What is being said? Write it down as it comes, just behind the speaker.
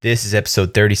This is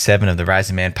episode 37 of the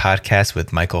Rising Man podcast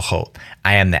with Michael Holt.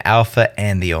 I am the Alpha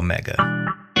and the Omega.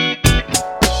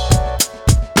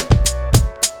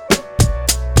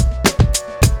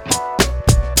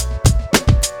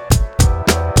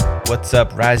 What's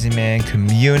up, Rising Man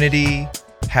community?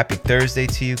 Happy Thursday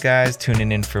to you guys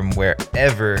tuning in from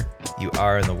wherever you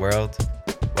are in the world.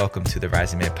 Welcome to the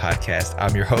Rising Man podcast.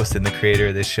 I'm your host and the creator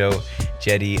of this show,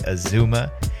 Jeddy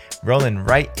Azuma. Rolling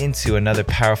right into another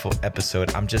powerful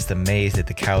episode. I'm just amazed at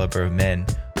the caliber of men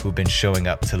who've been showing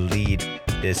up to lead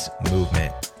this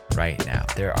movement right now.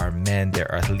 There are men,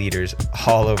 there are leaders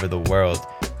all over the world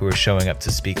who are showing up to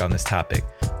speak on this topic.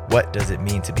 What does it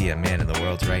mean to be a man in the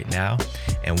world right now?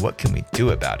 And what can we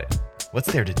do about it?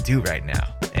 What's there to do right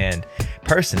now? And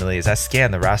personally, as I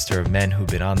scan the roster of men who've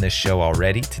been on this show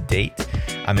already to date,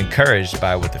 I'm encouraged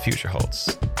by what the future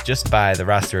holds. Just by the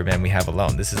roster of men we have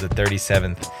alone. This is the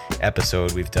 37th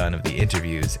episode we've done of the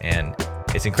interviews, and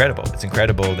it's incredible. It's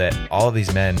incredible that all of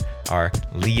these men are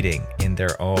leading in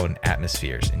their own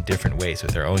atmospheres in different ways with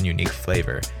their own unique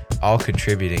flavor, all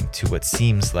contributing to what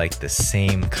seems like the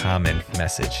same common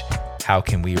message. How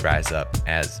can we rise up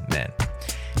as men?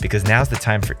 Because now's the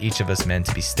time for each of us men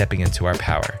to be stepping into our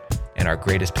power and our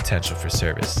greatest potential for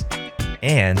service.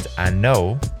 And I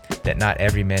know that not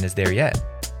every man is there yet.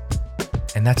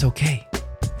 And that's okay.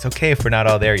 It's okay if we're not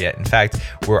all there yet. In fact,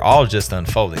 we're all just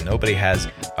unfolding. Nobody has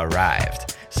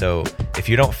arrived. So if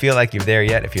you don't feel like you're there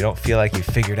yet, if you don't feel like you've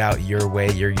figured out your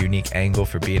way, your unique angle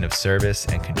for being of service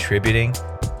and contributing,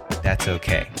 that's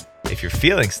okay. If you're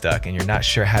feeling stuck and you're not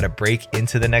sure how to break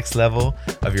into the next level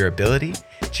of your ability,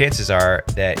 chances are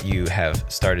that you have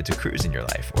started to cruise in your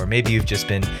life. Or maybe you've just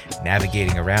been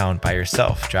navigating around by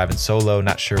yourself, driving solo,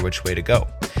 not sure which way to go.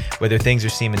 Whether things are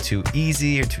seeming too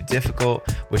easy or too difficult,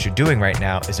 what you're doing right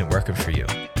now isn't working for you.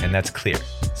 And that's clear.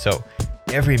 So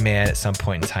every man at some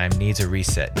point in time needs a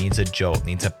reset, needs a jolt,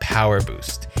 needs a power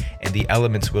boost. And the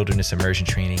Elements Wilderness Immersion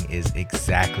Training is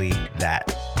exactly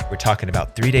that. We're talking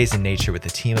about 3 days in nature with a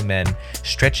team of men,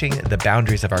 stretching the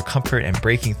boundaries of our comfort and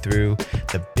breaking through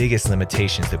the biggest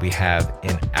limitations that we have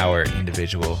in our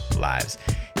individual lives.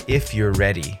 If you're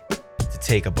ready to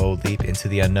take a bold leap into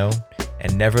the unknown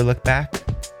and never look back,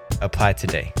 apply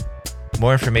today.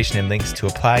 More information and links to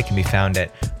apply can be found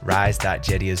at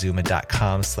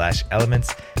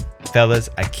rise.jeddyazuma.com/elements. Fellas,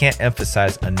 I can't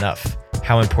emphasize enough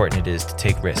how important it is to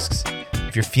take risks.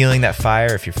 If you're feeling that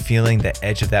fire, if you're feeling the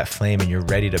edge of that flame and you're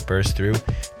ready to burst through,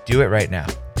 do it right now.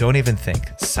 Don't even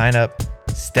think. Sign up,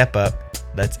 step up.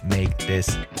 Let's make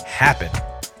this happen.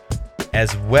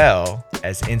 As well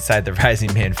as inside the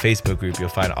Rising Man Facebook group, you'll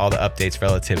find all the updates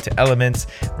relative to elements,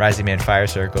 Rising Man Fire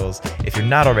Circles. If you're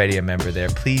not already a member there,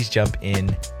 please jump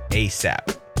in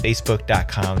ASAP.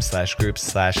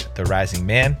 Facebook.com/groups/The Rising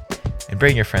Man, and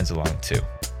bring your friends along too.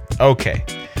 Okay,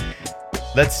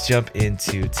 let's jump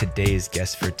into today's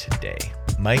guest for today.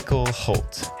 Michael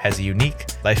Holt has a unique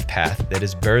life path that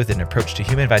has birthed an approach to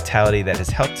human vitality that has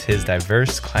helped his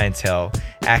diverse clientele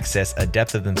access a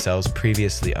depth of themselves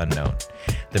previously unknown.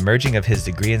 The merging of his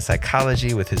degree in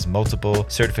psychology with his multiple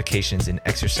certifications in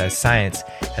exercise science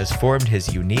has formed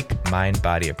his unique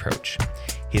mind-body approach.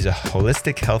 He's a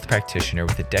holistic health practitioner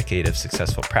with a decade of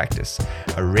successful practice,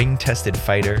 a ring-tested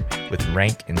fighter with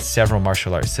rank in several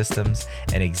martial arts systems,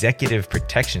 an executive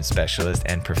protection specialist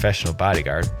and professional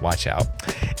bodyguard, watch out,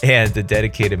 and a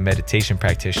dedicated meditation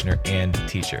practitioner and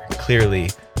teacher. Clearly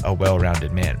a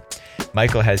well-rounded man.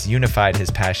 Michael has unified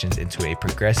his passions into a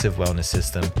progressive wellness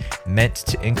system meant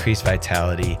to increase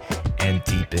vitality and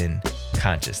deepen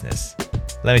consciousness.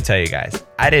 Let me tell you guys,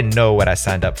 I didn't know what I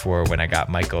signed up for when I got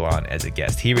Michael on as a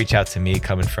guest. He reached out to me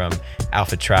coming from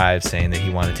Alpha Tribe saying that he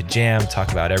wanted to jam,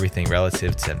 talk about everything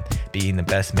relative to being the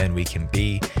best men we can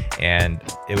be. And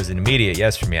it was an immediate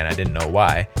yes for me, and I didn't know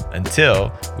why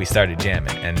until we started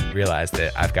jamming and realized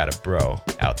that I've got a bro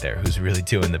out there who's really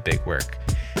doing the big work.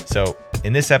 So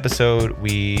in this episode,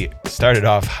 we started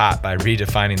off hot by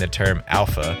redefining the term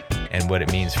alpha and what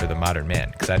it means for the modern man.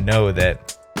 Because I know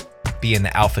that being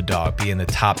the alpha dog, being the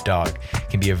top dog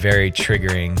can be a very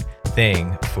triggering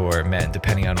thing for men,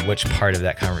 depending on which part of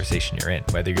that conversation you're in,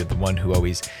 whether you're the one who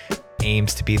always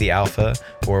aims to be the alpha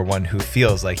or one who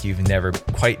feels like you've never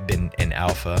quite been an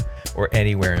alpha or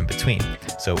anywhere in between.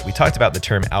 So we talked about the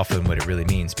term alpha and what it really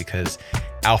means because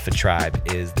Alpha Tribe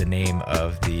is the name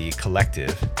of the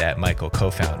collective that Michael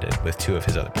co-founded with two of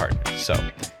his other partners. So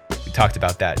we talked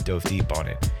about that, dove deep on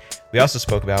it. We also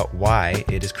spoke about why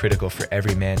it is critical for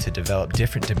every man to develop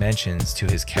different dimensions to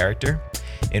his character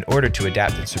in order to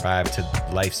adapt and survive to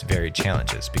life's varied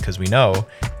challenges, because we know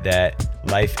that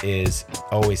life is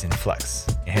always in flux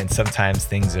and sometimes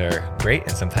things are great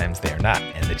and sometimes they are not,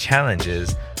 and the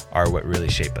challenges are what really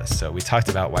shape us. So we talked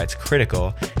about why it's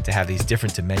critical to have these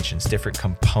different dimensions, different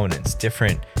components,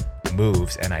 different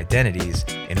moves and identities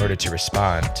in order to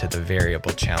respond to the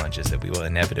variable challenges that we will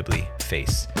inevitably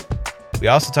face. We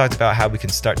also talked about how we can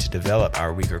start to develop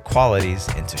our weaker qualities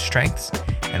into strengths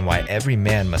and why every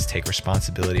man must take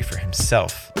responsibility for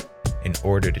himself in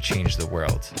order to change the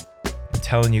world. I'm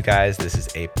telling you guys, this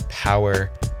is a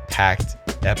power-packed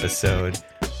episode.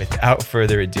 Without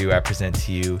further ado, I present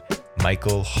to you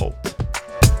Michael Holt.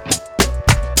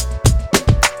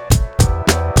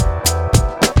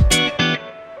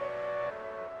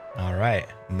 All right,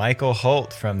 Michael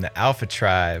Holt from the Alpha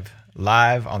Tribe,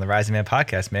 live on the Rising Man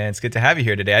podcast, man. It's good to have you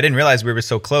here today. I didn't realize we were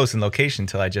so close in location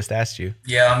until I just asked you.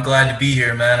 Yeah, I'm glad to be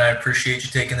here, man. I appreciate you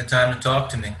taking the time to talk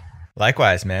to me.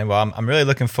 Likewise, man. Well, I'm really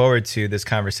looking forward to this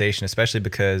conversation, especially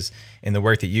because in the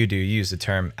work that you do, you use the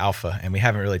term alpha, and we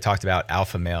haven't really talked about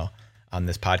alpha male on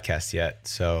this podcast yet.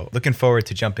 So looking forward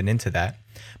to jumping into that.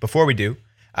 Before we do,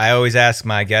 I always ask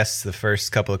my guests the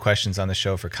first couple of questions on the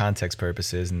show for context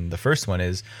purposes. And the first one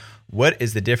is, what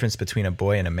is the difference between a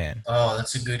boy and a man? Oh,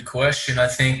 that's a good question. I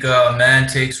think a man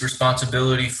takes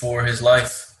responsibility for his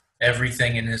life,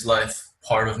 everything in his life.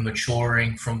 Part of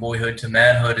maturing from boyhood to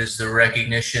manhood is the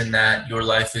recognition that your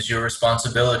life is your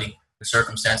responsibility. The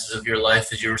circumstances of your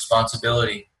life is your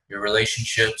responsibility. Your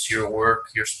relationships, your work,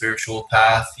 your spiritual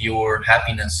path, your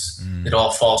happiness. It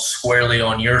all falls squarely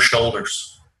on your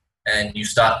shoulders. And you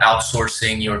stop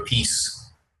outsourcing your peace.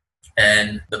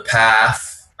 And the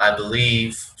path, I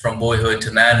believe, from boyhood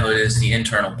to manhood is the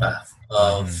internal path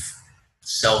of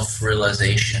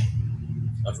self-realization,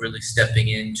 of really stepping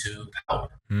into power.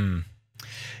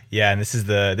 Yeah, and this is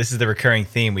the recurring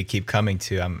theme we keep coming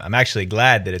to. I'm actually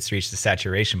glad that it's reached the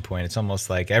saturation point. It's almost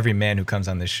like every man who comes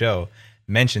on this show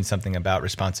mentions something about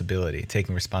responsibility,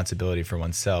 taking responsibility for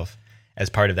oneself as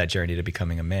part of that journey to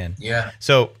becoming a man. Yeah.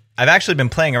 So I've actually been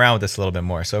playing around with this a little bit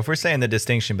more. So if we're saying the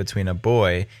distinction between a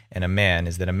boy and a man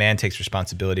is that a man takes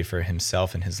responsibility for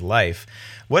himself and his life,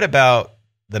 what about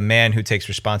the man who takes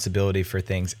responsibility for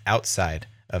things outside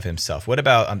of himself? What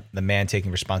about the man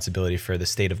taking responsibility for the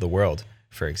state of the world,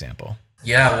 for example?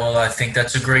 Yeah, well, I think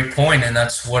that's a great point, and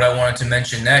that's what I wanted to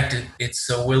mention next. It's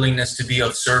a willingness to be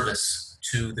of service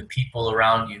to the people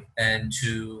around you and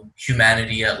to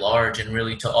humanity at large and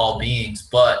really to all beings.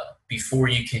 But before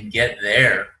you can get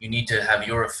there, you need to have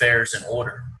your affairs in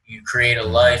order. You create a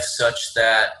life such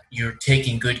that you're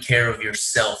taking good care of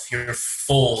yourself. You're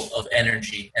full of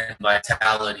energy and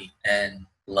vitality and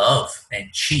love and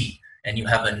chi. And you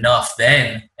have enough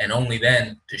then and only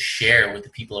then to share with the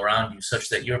people around you, such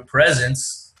that your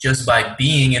presence, just by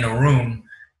being in a room,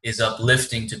 is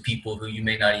uplifting to people who you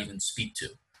may not even speak to.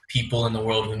 People in the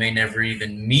world who may never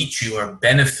even meet you are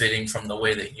benefiting from the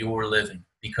way that you're living,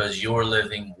 because you're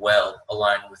living well,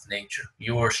 aligned with nature.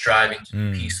 You're striving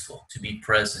to be peaceful, to be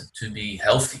present, to be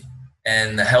healthy.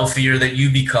 And the healthier that you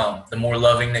become, the more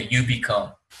loving that you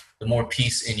become, the more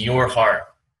peace in your heart,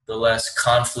 the less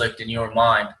conflict in your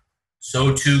mind,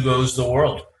 so too goes the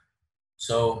world.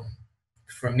 So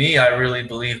for me, I really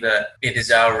believe that it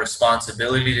is our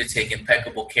responsibility to take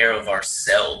impeccable care of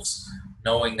ourselves,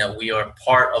 knowing that we are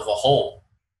part of a whole,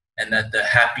 and that the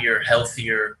happier,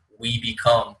 healthier we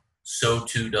become, so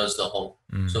too does the whole.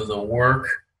 So the work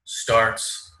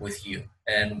starts with you.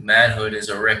 And manhood is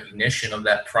a recognition of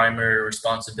that primary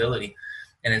responsibility.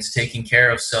 And it's taking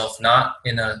care of self, not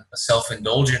in a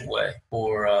self-indulgent way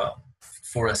or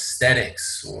for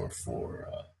aesthetics or for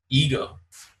ego,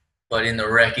 but in the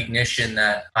recognition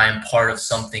that I am part of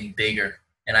something bigger.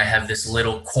 And I have this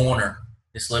little corner,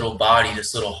 this little body,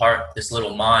 this little heart, this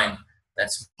little mind.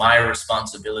 That's my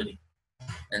responsibility.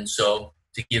 And so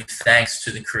to give thanks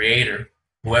to the Creator,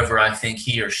 whoever I think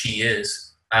he or she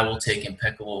is, I will take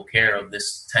impeccable care of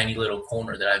this tiny little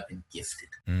corner that I've been gifted.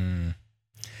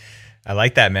 I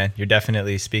like that, man. You're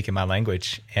definitely speaking my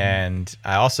language. And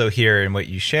I also hear in what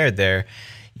you shared there,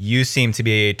 you seem to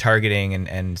be targeting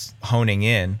and honing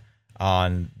in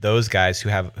on those guys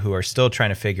who are still trying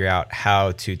to figure out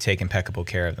how to take impeccable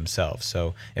care of themselves.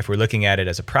 So if we're looking at it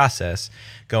as a process,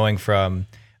 going from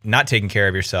not taking care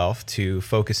of yourself to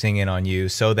focusing in on you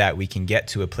so that we can get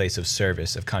to a place of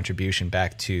service, of contribution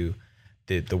back to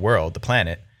the world, the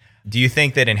planet. Do you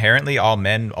think that inherently all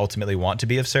men ultimately want to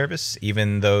be of service,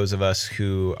 even those of us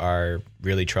who are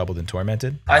really troubled and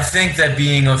tormented? I think that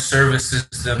being of service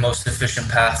is the most efficient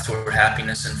path toward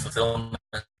happiness and fulfillment.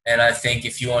 And I think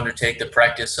if you undertake the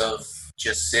practice of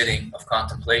just sitting, of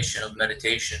contemplation, of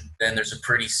meditation, then there's a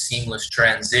pretty seamless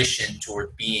transition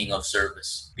toward being of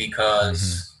service.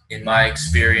 Because in my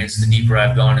experience, the deeper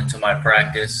I've gone into my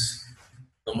practice,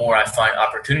 the more I find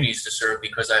opportunities to serve,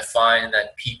 because I find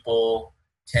that people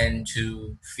tend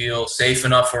to feel safe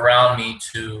enough around me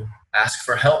to ask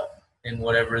for help in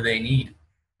whatever they need.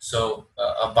 So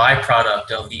a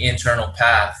byproduct of the internal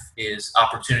path is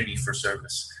opportunity for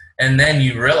service. And then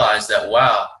you realize that,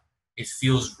 wow, it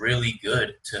feels really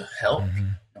good to help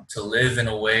people, to live in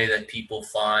a way that people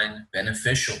find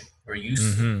beneficial or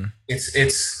useful.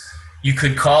 It's you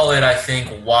could call it, I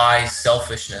think, wise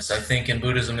selfishness. I think in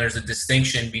Buddhism, there's a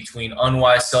distinction between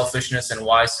unwise selfishness and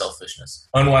wise selfishness.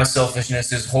 Unwise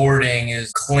selfishness is hoarding,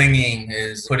 is clinging,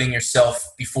 is putting yourself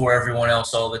before everyone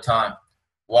else all the time.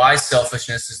 Wise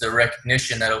selfishness is the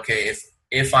recognition that, okay,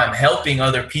 if I'm helping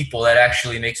other people, that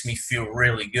actually makes me feel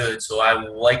really good. So I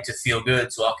like to feel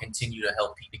good, so I'll continue to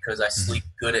help people because I sleep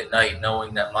good at night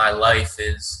knowing that my life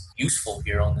is useful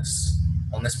here on this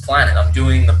planet. I'm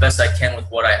doing the best I can with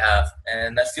what I have,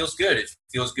 and that feels good. It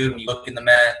feels good when you look in the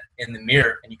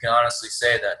mirror and you can honestly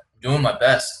say that I'm doing my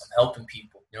best. I'm helping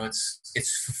people.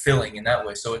 It's fulfilling in that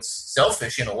way. So it's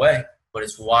selfish in a way, but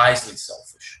it's wisely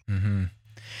selfish.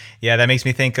 Yeah, that makes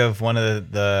me think of one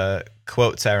of the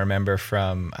quotes I remember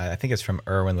from, I think it's from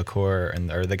Erwin LaCour,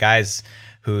 or the guys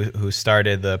who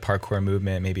started the parkour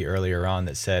movement maybe earlier on,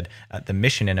 that said the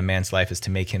mission in a man's life is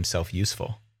to make himself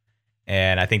useful.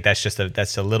 And I think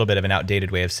that's a little bit of an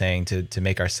outdated way of saying to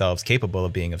make ourselves capable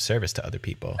of being of service to other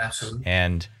people. Absolutely.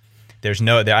 And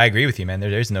I agree with you, man.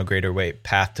 There's no greater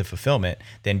path to fulfillment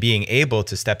than being able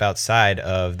to step outside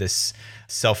of this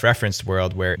self-referenced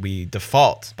world where we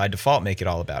by default make it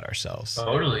all about ourselves.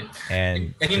 Totally.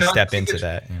 And step into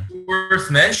that. Worth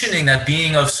mentioning that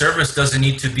being of service doesn't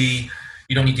need to be,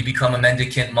 you don't need to become a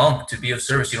mendicant monk to be of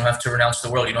service. You don't have to renounce the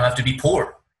world. You don't have to be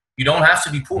poor. You don't have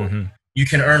to be poor. You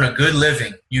can earn a good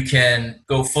living. You can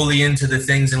go fully into the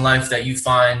things in life that you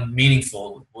find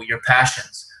meaningful, your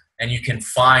passions, and you can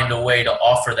find a way to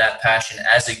offer that passion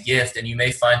as a gift. And you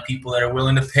may find people that are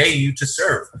willing to pay you to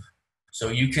serve. So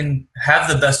you can have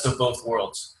the best of both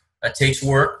worlds. That takes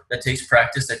work, that takes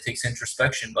practice, that takes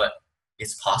introspection, but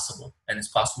it's possible, and it's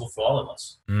possible for all of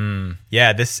us.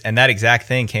 Yeah, that exact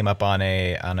thing came up on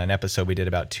an episode we did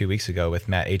about 2 weeks ago with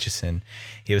Matt Aitchison.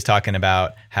 He was talking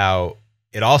about how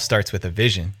it all starts with a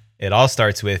vision. It all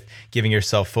starts with giving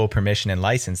yourself full permission and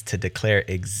license to declare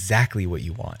exactly what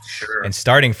you want. Sure. And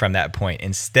starting from that point,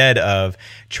 instead of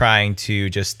trying to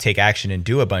just take action and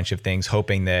do a bunch of things,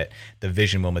 hoping that the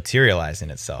vision will materialize in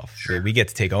itself. Sure. We get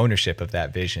to take ownership of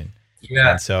that vision.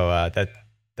 Yeah. And so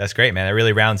that's great, man. That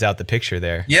really rounds out the picture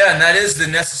there. Yeah, and that is the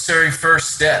necessary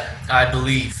first step, I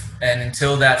believe. And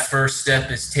until that first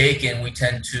step is taken, we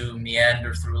tend to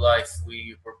meander through life.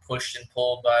 We're pushed and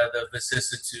pulled by the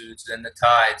vicissitudes and the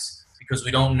tides because we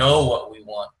don't know what we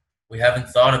want. We haven't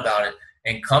thought about it.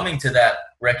 And coming to that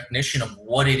recognition of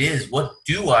what it is, what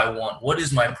do I want? What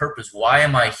is my purpose? Why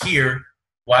am I here?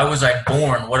 Why was I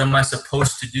born? What am I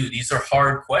supposed to do? These are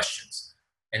hard questions.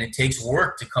 And it takes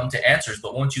work to come to answers.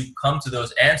 But once you come to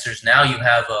those answers, now you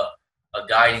have a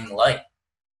guiding light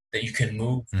that you can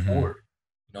move forward.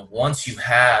 Once you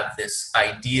have this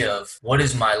idea of what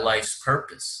is my life's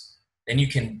purpose, then you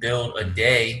can build a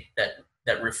day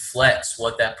that reflects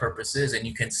what that purpose is, and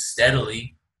you can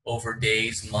steadily, over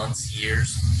days, months,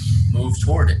 years, move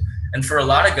toward it. And for a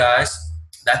lot of guys,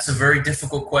 that's a very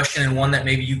difficult question, and one that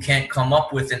maybe you can't come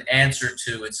up with an answer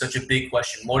to. It's such a big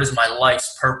question. What is my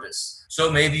life's purpose? So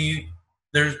maybe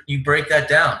you break that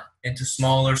down into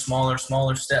smaller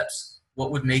steps.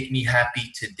 What would make me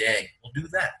happy today? We'll do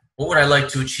that. What would I like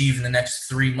to achieve in the next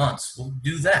 3 months? We'll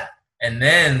do that. And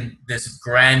then this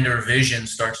grander vision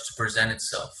starts to present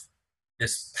itself.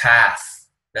 This path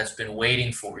that's been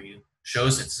waiting for you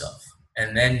shows itself.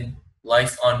 And then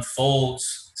life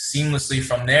unfolds seamlessly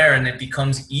from there, and it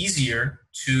becomes easier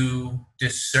to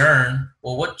discern,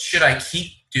 well, what should I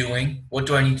keep doing? What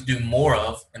do I need to do more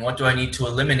of? And what do I need to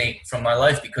eliminate from my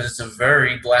life? Because it's a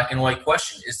very black and white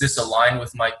question. Is this aligned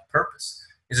with my purpose?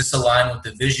 Is this aligned with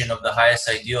the vision of the highest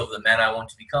ideal of the man I want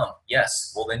to become?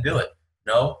 Yes. Well, then do it.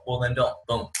 No? Well, then don't.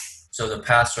 Boom. So the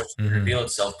path starts to reveal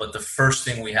itself. But the first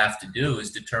thing we have to do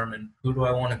is determine, who do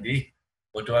I want to be?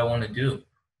 What do I want to do?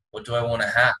 What do I want to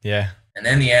have? Yeah. And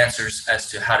then the answers as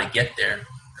to how to get there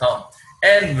come.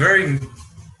 And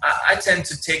I tend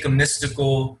to take a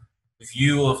mystical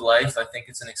view of life. I think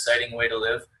it's an exciting way to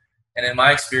live. And in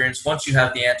my experience, once you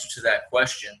have the answer to that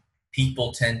question,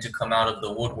 people tend to come out of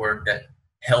the woodwork that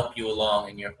help you along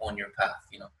on your path.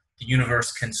 The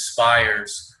universe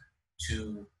conspires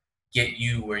to get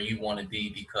you where you want to be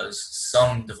because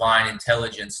some divine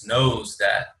intelligence knows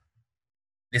that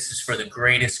this is for the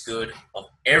greatest good of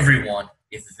everyone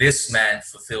if this man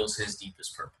fulfills his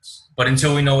deepest purpose. But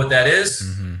until we know what that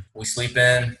is, we sleep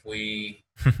in, we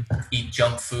eat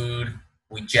junk food,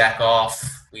 We jack off,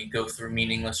 we go through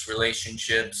meaningless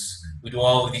relationships, we do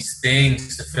all of these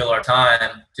things to fill our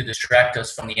time, to distract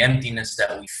us from the emptiness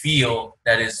that we feel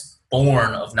that is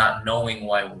born of not knowing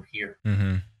why we're here.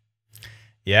 Mm-hmm.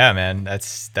 Yeah, man,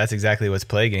 that's exactly what's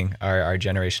plaguing our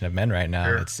generation of men right now.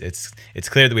 Sure. It's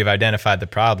clear that we've identified the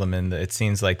problem, and it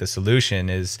seems like the solution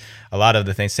is a lot of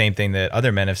the same thing that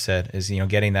other men have said is,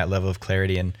 getting that level of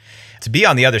clarity. And to be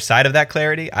on the other side of that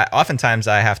clarity, oftentimes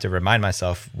I have to remind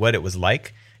myself what it was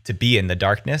like to be in the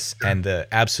darkness and the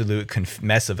absolute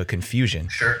mess of a confusion.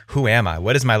 Sure. Who am I?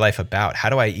 What is my life about? How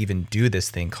do I even do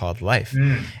this thing called life?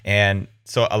 And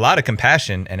so a lot of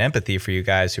compassion and empathy for you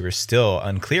guys who are still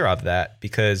unclear of that,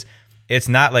 because it's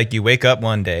not like you wake up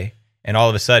one day and all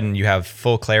of a sudden you have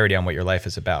full clarity on what your life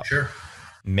is about. Sure.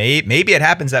 Maybe it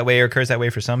happens that way or occurs that way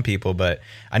for some people, but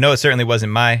I know it certainly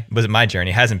wasn't my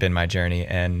journey, hasn't been my journey,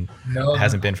 and it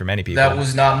hasn't been for many people. That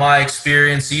was not my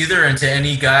experience either. And to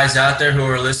any guys out there who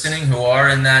are listening, who are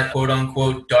in that quote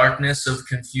unquote darkness of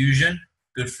confusion,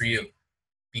 good for you,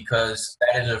 because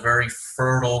that is a very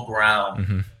fertile ground.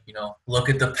 Mm-hmm. Look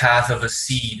at the path of a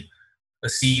seed. A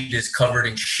seed is covered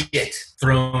in shit,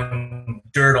 thrown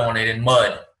dirt on it and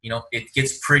mud. It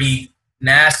gets pretty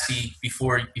nasty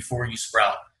before you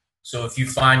sprout. So if you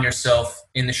find yourself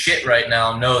in the shit right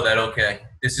now, know that, okay,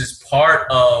 this is part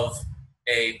of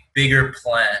a bigger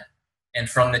plan. And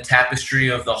from the tapestry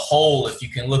of the whole, if you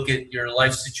can look at your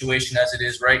life situation as it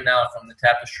is right now from the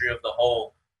tapestry of the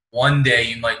whole, one day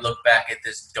you might look back at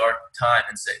this dark time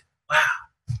and say,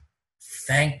 wow,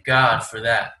 thank God for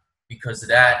that, because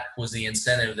that was the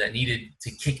incentive that needed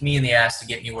to kick me in the ass to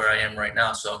get me where I am right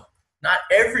now. So not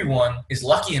everyone is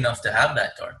lucky enough to have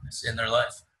that darkness in their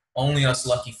life. Only us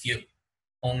lucky few.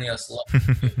 Only us lucky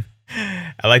few.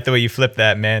 I like the way you flip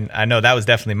that, man. I know that was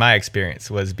definitely my experience,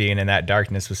 was being in that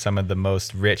darkness with some of the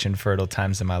most rich and fertile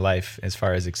times in my life, as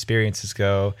far as experiences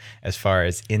go, as far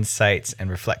as insights and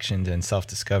reflections and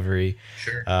self-discovery.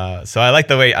 Sure. So I like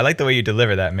the way you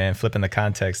deliver that, man, flipping the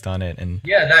context on it. And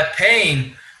yeah, that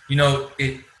pain,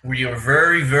 we are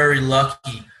very, very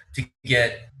lucky to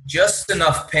get just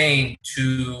enough pain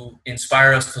to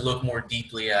inspire us to look more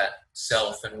deeply at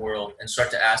self and world and start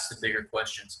to ask the bigger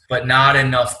questions, but not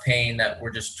enough pain that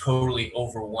we're just totally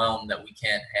overwhelmed that we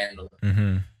can't handle it.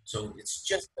 Mm-hmm. So it's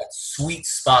just that sweet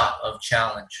spot of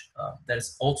challenge that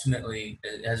is ultimately,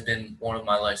 it has been one of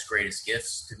my life's greatest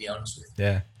gifts, to be honest with you.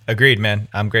 Yeah, agreed, man.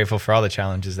 I'm grateful for all the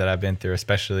challenges that I've been through,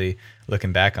 especially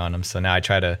looking back on them. So now I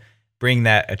try to bring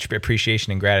that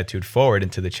appreciation and gratitude forward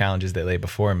into the challenges that lay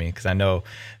before me, because I know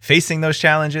facing those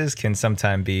challenges can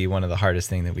sometimes be one of the hardest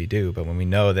things that we do. But when we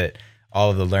know that all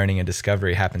of the learning and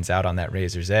discovery happens out on that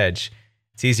razor's edge,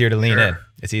 it's easier to lean in.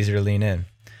 It's easier to lean in.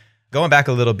 Going back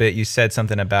a little bit, you said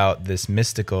something about this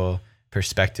mystical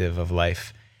perspective of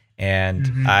life. And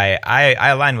mm-hmm. I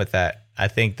align with that. I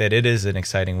think that it is an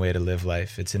exciting way to live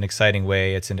life. It's an exciting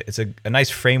way. It's a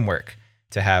nice framework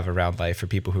to have around life for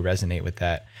people who resonate with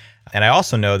that. And I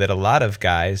also know that a lot of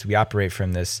guys, we operate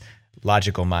from this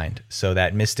logical mind. So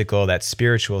that mystical, that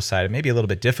spiritual side, it may be a little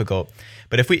bit difficult.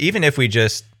 But if we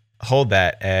just hold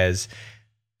that as,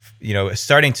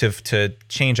 starting to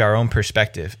change our own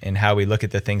perspective in how we look at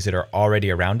the things that are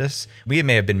already around us, we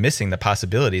may have been missing the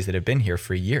possibilities that have been here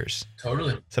for years.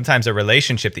 Totally. Sometimes a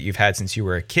relationship that you've had since you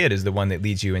were a kid is the one that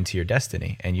leads you into your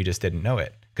destiny, and you just didn't know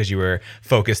it because you were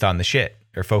focused on the shit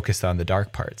or focused on the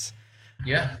dark parts.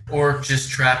 Yeah, or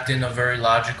just trapped in a very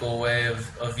logical way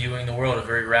of viewing the world, a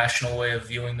very rational way of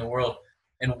viewing the world.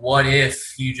 And what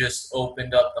if you just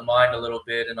opened up the mind a little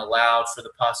bit and allowed for the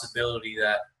possibility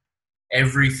that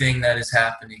everything that is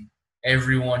happening,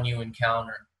 everyone you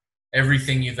encounter,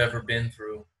 everything you've ever been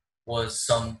through was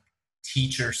some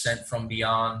teacher sent from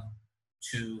beyond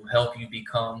to help you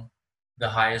become the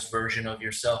highest version of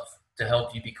yourself, to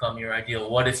help you become your ideal?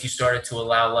 What if you started to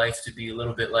allow life to be a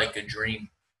little bit like a dream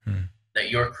that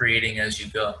you're creating as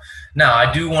you go? Now,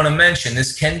 I do want to mention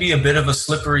this can be a bit of a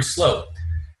slippery slope,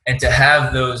 and to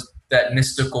have that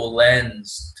mystical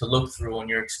lens to look through on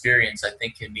your experience, I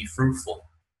think can be fruitful.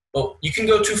 But you can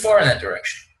go too far in that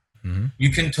direction. Mm-hmm.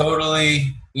 You can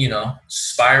totally,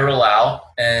 spiral out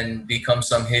and become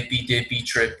some hippy dippy,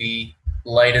 trippy,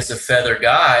 light as a feather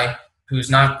guy who's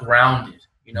not grounded,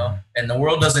 and the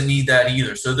world doesn't need that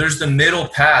either. So there's the middle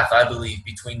path, I believe,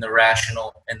 between the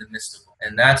rational and the mystical.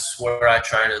 And that's where I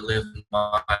try to live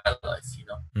my life,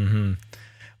 Mm-hmm.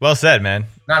 Well said, man.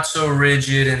 Not so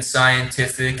rigid and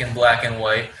scientific and black and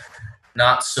white,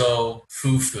 not so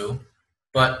foo-foo,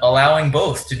 but allowing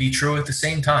both to be true at the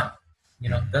same time.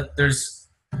 That there's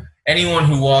anyone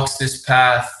who walks this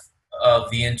path of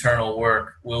the internal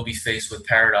work, we'll be faced with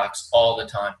paradox all the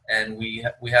time. And we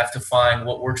have to find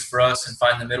what works for us and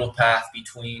find the middle path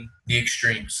between the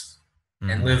extremes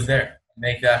and live there,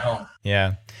 make that home.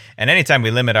 Yeah. And anytime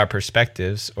we limit our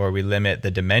perspectives or we limit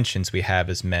the dimensions we have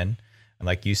as men,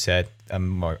 like you said, a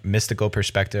more mystical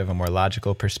perspective, a more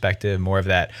logical perspective, more of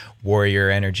that warrior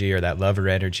energy or that lover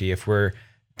energy, if we're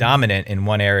dominant in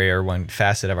one area or one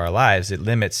facet of our lives, it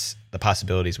limits the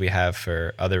possibilities we have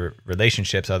for other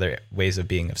relationships, other ways of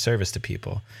being of service to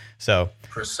people. So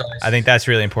Precisely. I think that's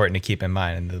really important to keep in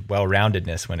mind, and the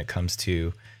well-roundedness when it comes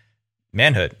to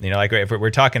manhood. Like if we're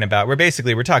talking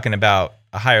about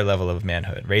a higher level of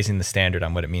manhood, raising the standard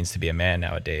on what it means to be a man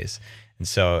nowadays. And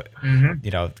so,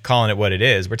 calling it what it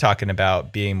is, we're talking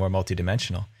about being more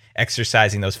multidimensional,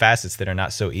 exercising those facets that are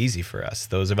not so easy for us.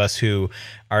 Those of us who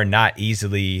are not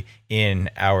easily in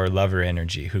our lover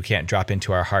energy, who can't drop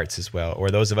into our hearts as well,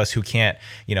 or those of us who can't,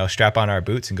 strap on our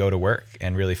boots and go to work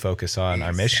and really focus on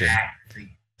our mission.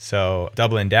 So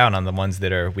doubling down on the ones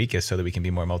that are weakest so that we can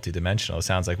be more multidimensional. It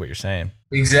sounds like what you're saying.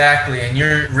 Exactly. And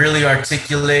you're really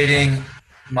articulating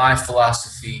my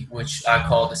philosophy, which I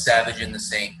call the savage and the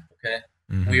saint. Okay.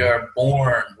 We are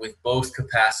born with both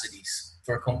capacities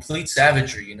for complete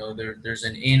savagery. There's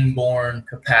an inborn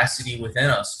capacity within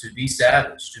us to be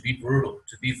savage, to be brutal,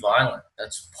 to be violent.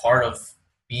 That's part of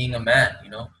being a man.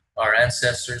 Our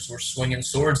ancestors were swinging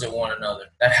swords at one another.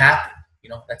 That happened.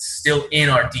 That's still in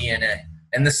our DNA.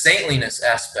 And the saintliness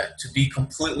aspect, to be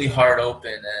completely heart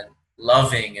open and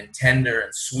loving and tender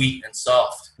and sweet and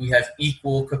soft. We have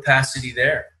equal capacity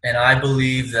there. And I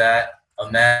believe that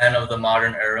a man of the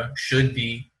modern era should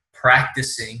be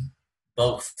practicing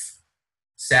both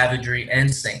savagery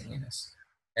and saintliness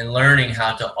and learning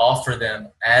how to offer them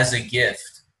as a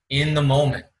gift in the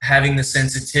moment, having the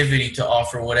sensitivity to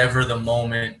offer whatever the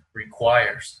moment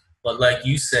requires. But like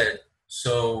you said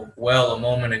so well a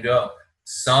moment ago,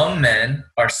 some men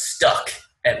are stuck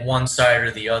at one side or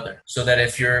the other, so that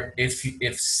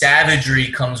if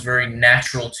savagery comes very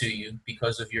natural to you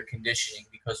because of your conditioning,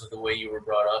 because of the way you were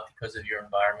brought up, because of your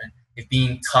environment, if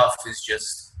being tough is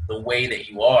just the way that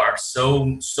you are,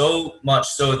 so much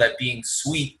so that being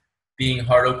sweet, being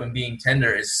heart open, being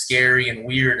tender is scary and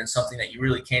weird and something that you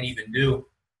really can't even do,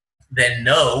 then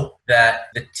know that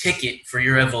the ticket for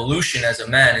your evolution as a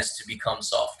man is to become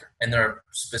softer. And there are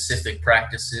specific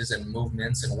practices and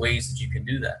movements and ways that you can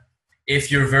do that.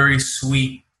 If you're very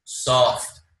sweet,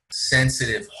 soft,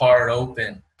 sensitive, heart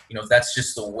open, if that's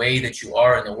just the way that you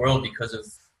are in the world because of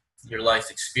your life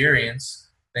experience,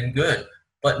 then good.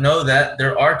 But know that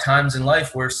there are times in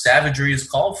life where savagery is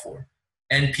called for.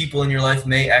 And people in your life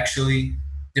may actually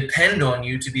depend on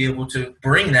you to be able to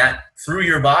bring that through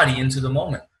your body into the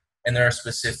moment. And there are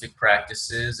specific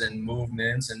practices and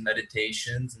movements and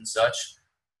meditations and such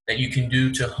that you can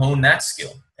do to hone that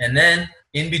skill. And then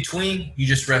in between, you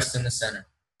just rest in the center.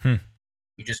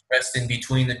 You just rest in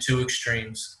between the two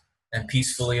extremes and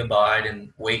peacefully abide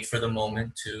and wait for the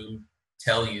moment to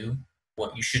tell you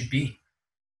what you should be.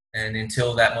 And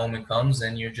until that moment comes,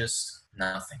 then you're just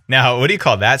nothing. Now, what do you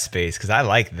call that space? Because I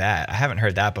like that. I haven't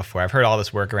heard that before. I've heard all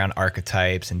this work around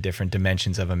archetypes and different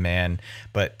dimensions of a man,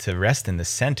 but to rest in the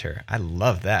center, I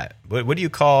love that. What would you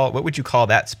call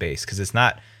that space? Because it's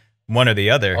not one or the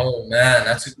other. Oh man,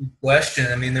 that's a good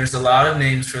question. I mean, there's a lot of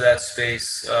names for that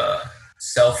space.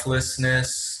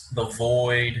 Selflessness, the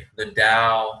void, the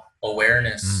Tao,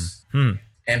 awareness,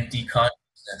 empty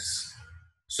consciousness.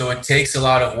 So it takes a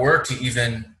lot of work to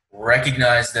even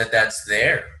recognize that that's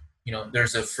there.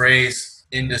 There's a phrase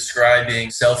in describing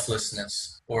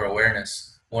selflessness or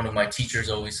awareness. One of my teachers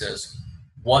always says,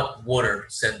 "What water?"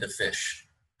 said the fish.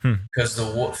 Because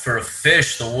for a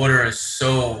fish, the water is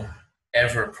so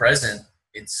ever present.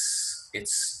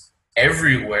 It's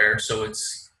everywhere, so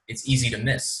it's easy to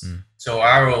miss. So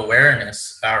our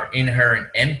awareness, our inherent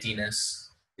emptiness,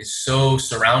 is so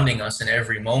surrounding us in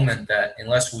every moment that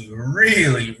unless we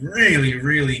really, really,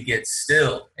 really get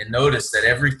still and notice that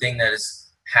everything that is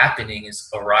happening is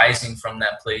arising from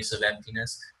that place of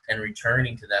emptiness and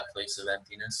returning to that place of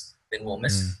emptiness, then we'll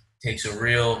miss it. It takes a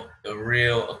real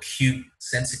acute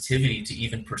sensitivity to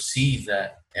even perceive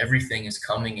that everything is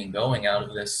coming and going out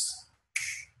of this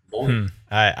void.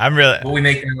 I'm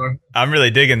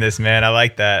really digging this, man. I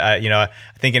like that.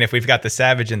 Thinking if we've got the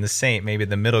savage and the saint, maybe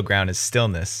the middle ground is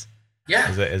stillness. Yeah,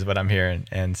 is what I'm hearing.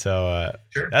 And so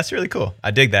sure. That's really cool.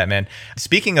 I dig that, man.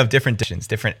 Speaking of different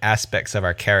aspects of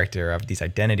our character, of these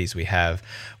identities we have,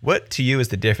 what to you is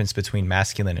the difference between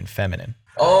masculine and feminine?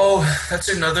 Oh, that's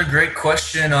another great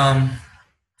question.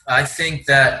 I think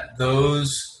that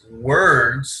those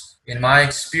words, in my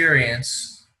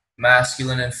experience,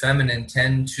 masculine and feminine,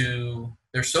 tend to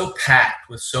they're so packed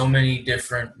with so many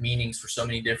different meanings for so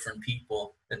many different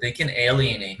people that they can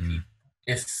alienate people.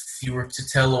 If you were to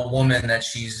tell a woman that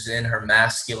she's in her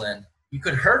masculine, you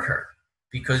could hurt her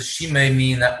because she may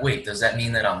mean that, wait, does that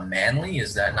mean that I'm manly?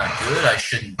 Is that not good? I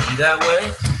shouldn't be that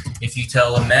way. If you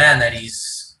tell a man that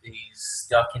he's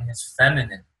stuck in his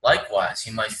feminine, likewise,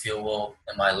 he might feel, well,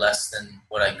 am I less than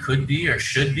what I could be or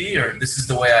should be? Or this is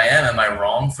the way I am. Am I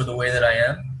wrong for the way that I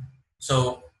am?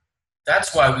 So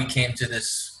that's why we came to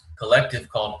this collective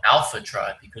called Alpha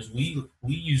Tribe, because we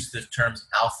use the terms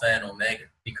alpha and omega,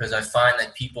 because I find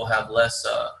that people have less,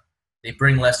 they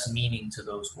bring less meaning to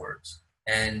those words.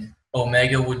 And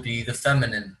omega would be the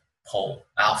feminine pole.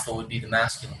 Alpha would be the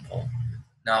masculine pole.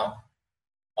 Now,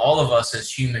 all of us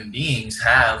as human beings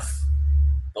have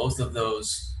both of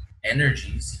those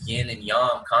energies, yin and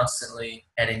yang, constantly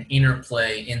at an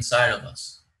interplay inside of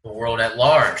us. The world at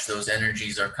large, those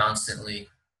energies are constantly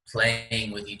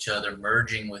playing with each other,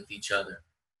 merging with each other,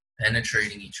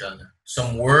 penetrating each other.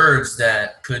 Some words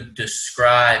that could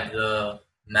describe the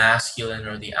masculine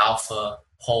or the alpha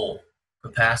pole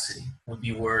capacity would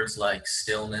be words like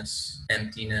stillness,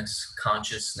 emptiness,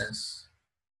 consciousness,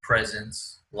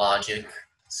 presence, logic,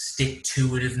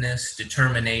 stick-to-itiveness,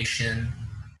 determination,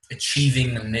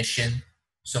 achieving the mission.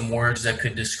 Some words that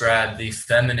could describe the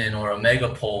feminine or omega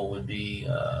pole would be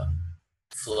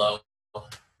flow,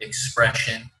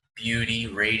 expression, beauty,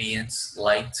 radiance,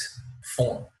 light,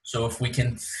 form. So if we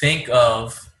can think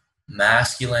of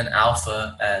masculine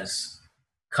alpha as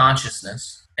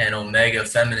consciousness and omega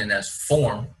feminine as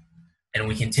form, and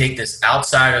we can take this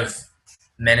outside of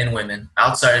men and women,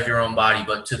 outside of your own body,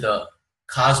 but to the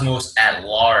cosmos at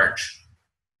large,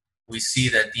 we see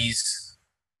that these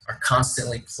are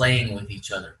constantly playing with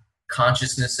each other.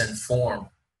 Consciousness and form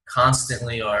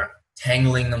constantly are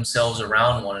tangling themselves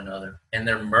around one another, and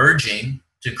they're merging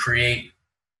to create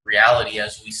reality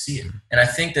as we see it. And I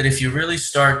think that if you really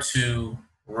start to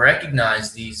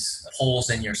recognize these poles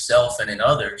in yourself and in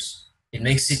others, it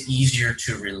makes it easier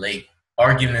to relate.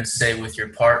 Arguments, say, with your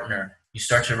partner, you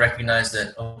start to recognize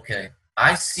that, okay,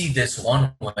 I see this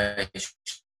one way,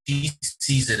 she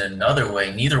sees it another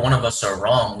way. Neither one of us are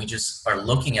wrong. We just are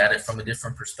looking at it from a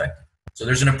different perspective. So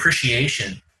there's an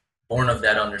appreciation born of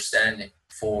that understanding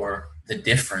for the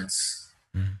difference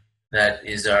that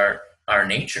is our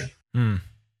nature.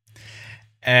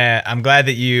 I'm glad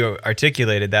that you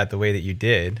articulated that the way that you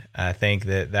did. I think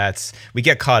that we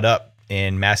get caught up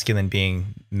in masculine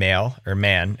being male or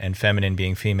man and feminine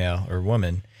being female or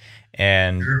woman.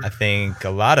 And I think a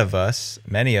lot of us,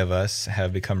 many of us,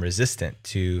 have become resistant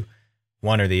to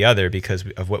one or the other because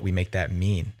of what we make that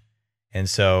mean. And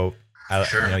so,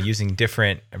 recognizing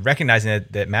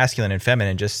that masculine and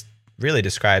feminine just really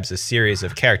describes a series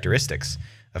of characteristics,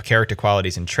 of character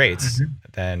qualities and traits,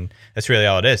 then that's really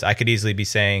all it is. I could easily be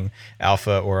saying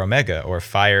alpha or omega or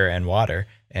fire and water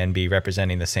and be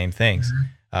representing the same things.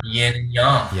 Yin and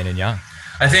yang. Yin and yang.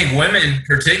 I think women,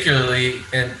 particularly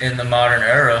in the modern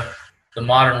era, the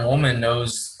modern woman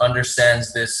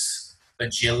understands this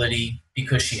agility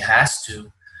because she has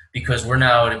to, because we're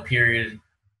now at a period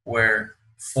where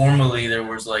formerly there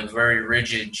was like very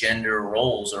rigid gender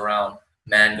roles around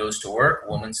man goes to work,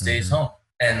 woman stays home.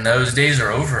 And those days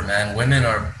are over, man. Women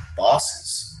are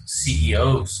bosses,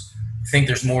 CEOs. I think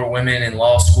there's more women in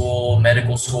law school,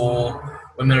 medical school.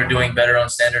 Women are doing better on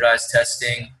standardized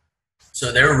testing.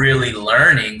 So they're really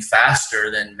learning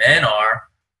faster than men are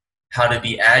how to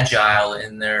be agile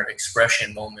in their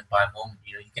expression moment by moment.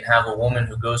 You know, you can have a woman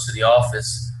who goes to the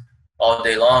office all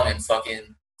day long and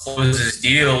fucking closes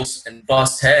deals and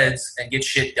busts heads and gets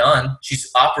shit done. She's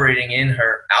operating in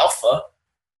her alpha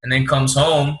and then comes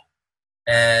home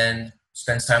and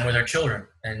spends time with her children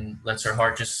and lets her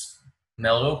heart just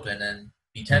melt open and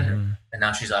be tender. And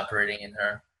now she's operating in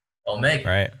her omega.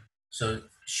 Right. So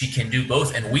she can do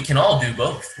both, and we can all do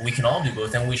both. We can all do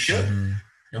both, and we should.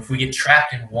 If we get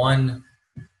trapped in one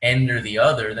end or the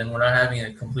other, then we're not having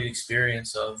a complete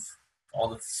experience of all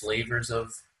the flavors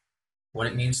of what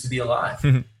it means to be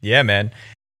alive. Yeah, man.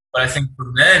 But I think for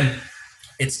men,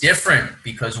 it's different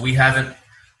because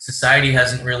society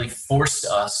hasn't really forced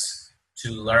us to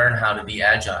learn how to be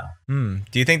agile.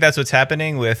 Do you think that's what's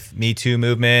happening with Me Too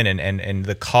movement and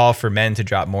the call for men to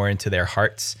drop more into their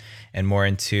hearts and more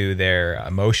into their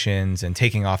emotions and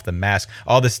taking off the mask,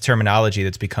 all this terminology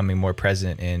that's becoming more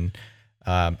present in,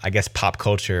 I guess, pop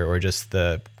culture or just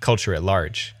the culture at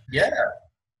large? Yeah.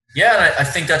 Yeah, and I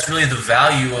think that's really the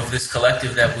value of this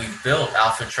collective that we've built,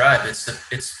 Alpha Tribe.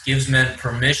 It gives men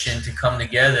permission to come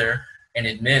together and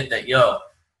admit that,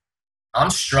 I'm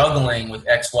struggling with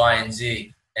X, Y, and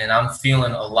Z, and I'm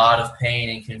feeling a lot of pain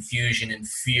and confusion and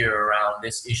fear around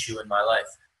this issue in my life.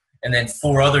 And then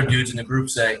 4 other dudes in the group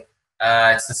say,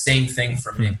 it's the same thing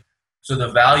for me. So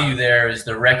the value there is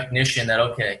the recognition that,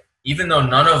 okay, even though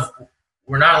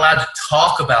we're not allowed to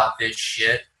talk about this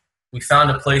shit, we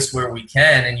found a place where we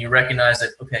can, and you recognize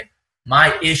that, okay,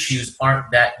 my issues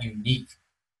aren't that unique.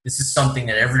 This is something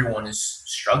that everyone is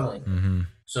struggling with.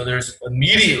 So there's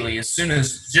immediately, as soon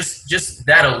as just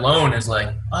that alone is like,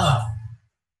 oh,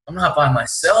 I'm not by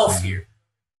myself here.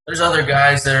 There's other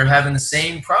guys that are having the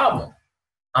same problem.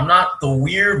 I'm not the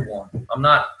weird one.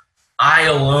 I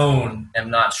alone am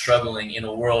not struggling in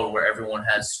a world where everyone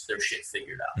has their shit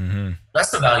figured out. That's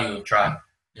the value of tribe.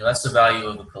 That's the value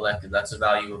of a collective. That's the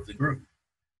value of the group,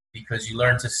 because you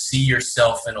learn to see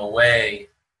yourself in a way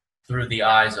through the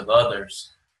eyes of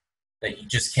others that you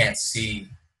just can't see.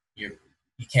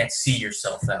 You can't see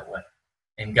yourself that way.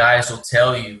 And guys will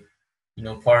tell you,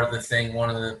 part of the thing, one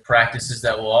of the practices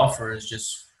that we'll offer is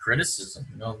just criticism.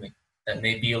 That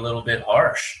may be a little bit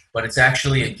harsh, but it's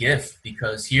actually a gift,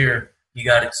 because here you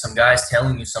got some guys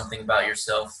telling you something about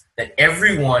yourself that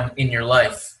everyone in your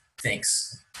life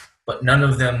thinks, but none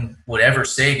of them would ever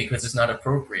say because it's not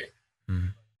appropriate.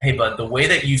 Hey, bud, the way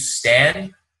that you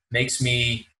stand makes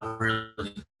me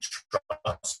really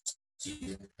trust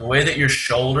you. The way that your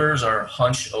shoulders are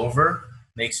hunched over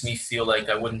makes me feel like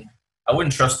I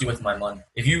wouldn't trust you with my money.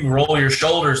 If you roll your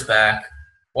shoulders back,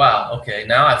 wow, okay,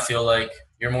 now I feel like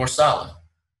you're more solid.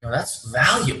 That's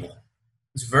valuable.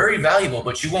 It's very valuable,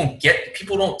 but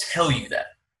people don't tell you that.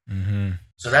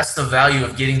 So that's the value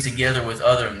of getting together with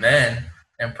other men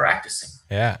and practicing.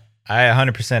 Yeah, I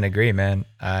 100% agree, man.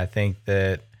 I think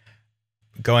that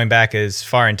going back as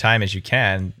far in time as you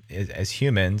can, as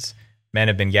humans, men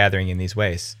have been gathering in these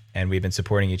ways, and we've been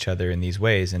supporting each other in these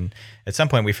ways. And at some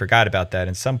point we forgot about that.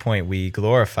 At some point we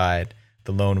glorified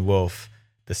the lone wolf,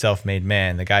 the self-made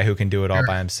man, the guy who can do it all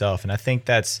by himself. And I think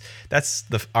that's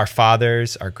our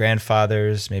fathers, our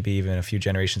grandfathers, maybe even a few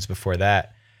generations before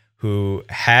that, who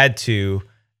had to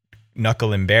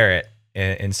knuckle and bear it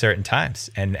in certain times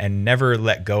and never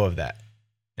let go of that.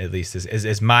 At least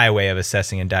is my way of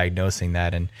assessing and diagnosing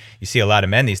that. And you see a lot of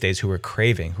men these days who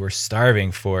are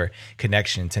starving for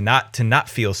connection, to not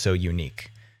feel so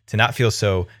unique, to not feel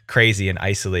so crazy and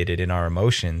isolated in our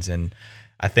emotions. And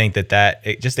I think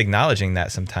just acknowledging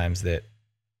that sometimes, that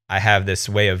I have this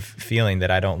way of feeling that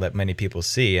I don't let many people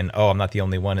see, and I'm not the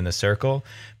only one in the circle.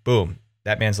 Boom,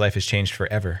 that man's life has changed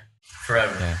forever.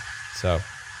 Yeah. So.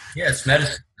 Yeah, it's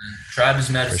medicine. Tribe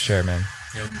is medicine. For sure, man.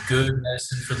 Good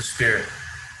medicine for the spirit.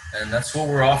 And that's what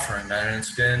we're offering, man. And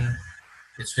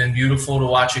it's been beautiful to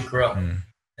watch it grow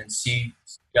and see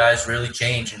guys really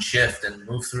change and shift and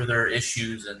move through their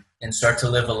issues and start to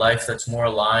live a life that's more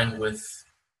aligned with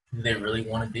who they really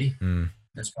want to be.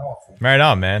 That's powerful. Right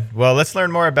on, man. Well, let's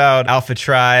learn more about Alpha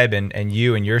Tribe and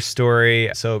you and your story.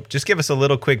 So just give us a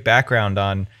little quick background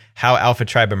on how Alpha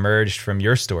Tribe emerged from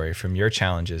your story, from your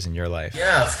challenges in your life.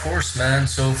 Yeah, of course, man.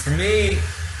 So for me,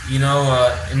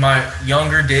 in my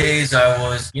younger days,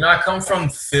 I come from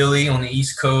Philly on the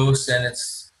East Coast, and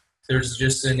there's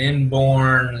just an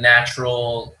inborn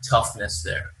natural toughness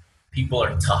there. People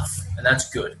are tough, and that's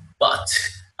good. But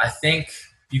I think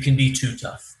you can be too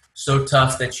tough. So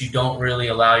tough that you don't really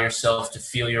allow yourself to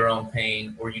feel your own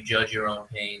pain, or you judge your own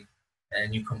pain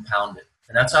and you compound it.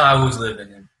 And that's how I was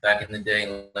living back in the day,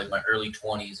 in like my early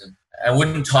 20s. And I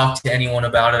wouldn't talk to anyone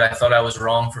about it. I thought I was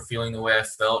wrong for feeling the way I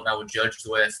felt, and I would judge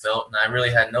the way I felt. And I really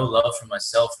had no love for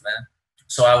myself, man.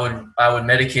 So I would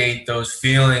medicate those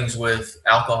feelings with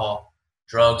alcohol,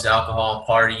 drugs, alcohol,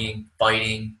 partying,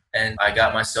 fighting. And I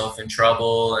got myself in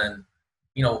trouble, and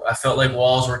I felt like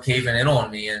walls were caving in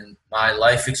on me, and my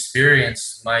life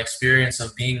experience, my experience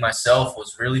of being myself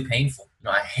was really painful.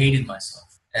 I hated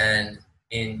myself. And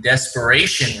in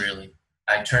desperation, really,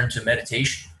 I turned to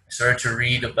meditation. I started to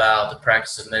read about the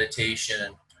practice of meditation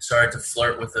and started to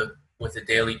flirt with a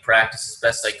daily practice as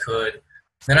best I could.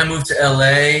 Then I moved to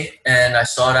LA and I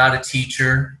sought out a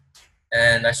teacher,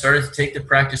 and I started to take the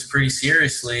practice pretty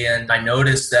seriously. And I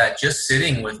noticed that just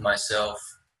sitting with myself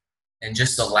and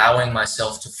just allowing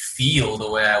myself to feel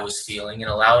the way I was feeling, and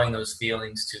allowing those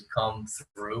feelings to come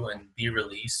through and be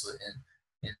released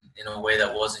in a way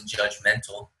that wasn't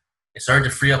judgmental, it started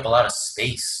to free up a lot of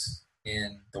space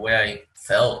in the way I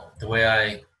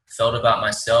felt about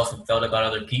myself and felt about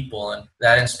other people. And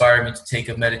that inspired me to take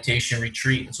a meditation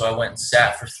retreat. And so I went and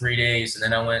sat for 3 days,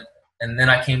 and then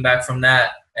I came back from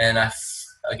that, and I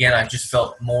just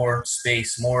felt more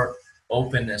space, more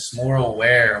openness, more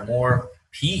aware, more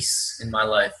peace in my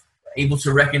life, able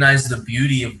to recognize the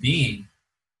beauty of being.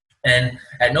 And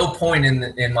at no point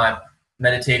in my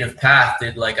meditative path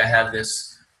did like I have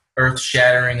this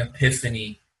earth-shattering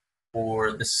epiphany,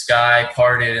 or the sky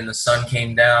parted and the sun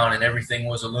came down and everything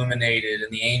was illuminated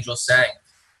and the angels sang.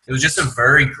 It was just a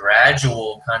very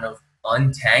gradual kind of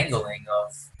untangling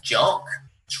of junk,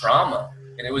 trauma.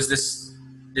 And it was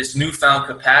this newfound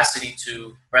capacity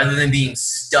to, rather than being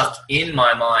stuck in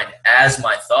my mind as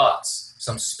my thoughts,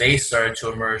 some space started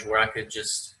to emerge where I could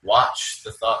just watch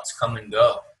the thoughts come and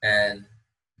go, and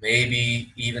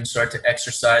maybe even start to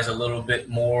exercise a little bit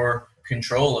more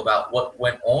control about what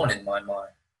went on in my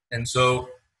mind. And so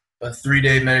a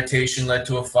 3-day meditation led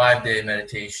to a 5-day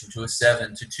meditation, to a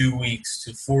 7, to 2 weeks,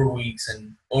 to 4 weeks.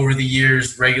 And over the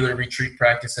years, regular retreat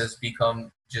practice has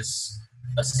become just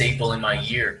a staple in my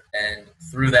year. And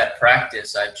through that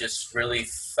practice, I've just really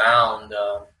found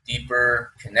a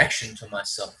deeper connection to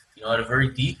myself, at a very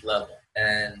deep level.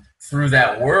 And through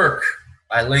that work,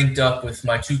 I linked up with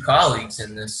my 2 colleagues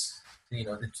in this,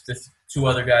 the 2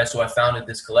 other guys who I founded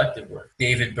this collective with,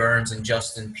 David Burns and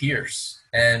Justin Pierce.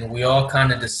 And we all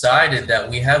kind of decided that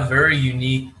we have very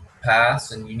unique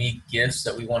paths and unique gifts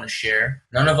that we want to share.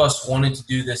 None of us wanted to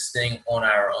do this thing on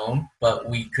our own, but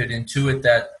we could intuit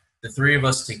that the 3 of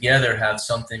us together have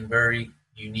something very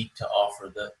unique to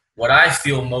offer. What I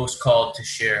feel most called to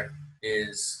share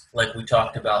is, like we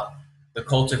talked about, the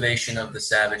cultivation of the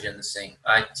savage and the saint.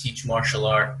 I teach martial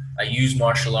art. I use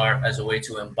martial art as a way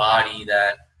to embody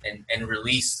that and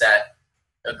release that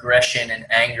aggression and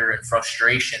anger and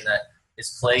frustration that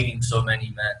is plaguing so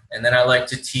many men. And then I like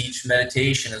to teach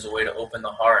meditation as a way to open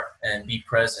the heart and be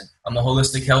present. I'm a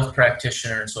holistic health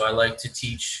practitioner, so I like to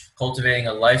teach cultivating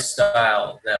a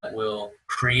lifestyle that will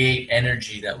create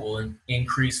energy, that will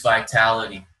increase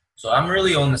vitality. So I'm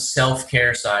really on the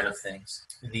self-care side of things,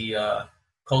 the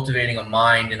cultivating a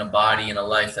mind and a body and a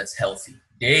life that's healthy.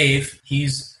 Dave,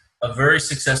 he's a very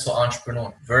successful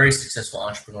entrepreneur,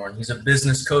 and he's a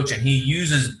business coach, and he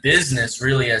uses business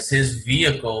really as his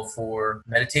vehicle for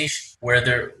meditation,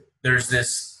 where there's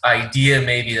this idea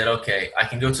maybe that, okay, I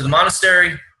can go to the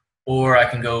monastery or I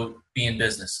can go be in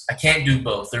business. I can't do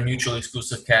both. They're mutually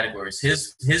exclusive categories.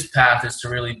 His path is to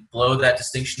really blow that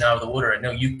distinction out of the water and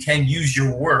know you can use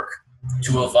your work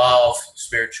to evolve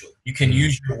spiritually. You can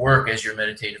use your work as your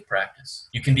meditative practice.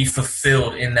 You can be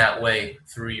fulfilled in that way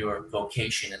through your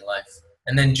vocation in life.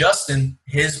 And then Justin,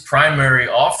 his primary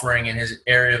offering in his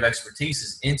area of expertise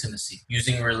is intimacy,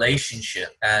 using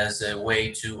relationship as a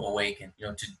way to awaken,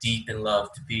 to deepen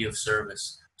love, to be of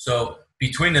service. So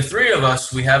between the 3 of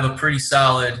us, we have a pretty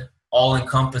solid,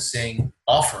 all-encompassing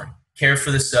offering. Care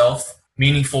for the self,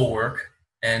 meaningful work,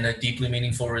 and a deeply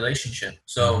meaningful relationship.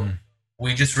 So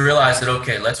we just realized that,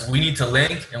 okay, we need to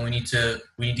link, and we need to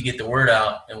get the word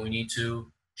out, and we need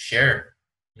to share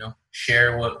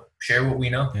what we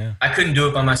know. Yeah. I couldn't do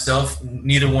it by myself.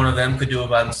 Neither one of them could do it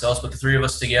by themselves, but the 3 of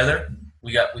us together,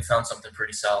 we found something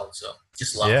pretty solid. So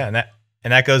just love it. Yeah,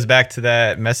 and that goes back to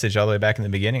that message all the way back in the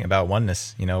beginning about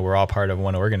oneness. We're all part of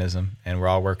one organism, and we're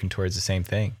all working towards the same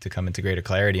thing, to come into greater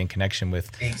clarity and connection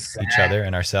with each other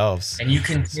and ourselves. And you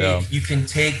can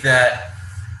take that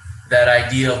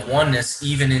idea of oneness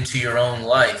even into your own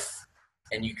life,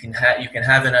 and you can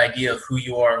have an idea of who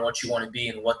you are and what you want to be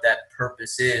and what that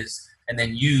purpose is, and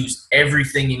then use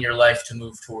everything in your life to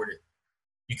move toward it.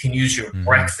 You can use your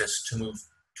breakfast to move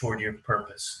toward your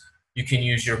purpose. You can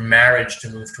use your marriage to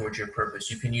move towards your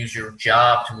purpose. You can use your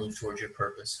job to move towards your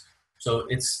purpose. So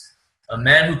it's a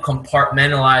man who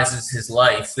compartmentalizes his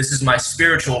life. This is my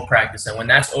spiritual practice, and when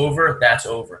that's over, that's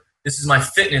over. This is my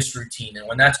fitness routine, and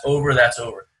when that's over, that's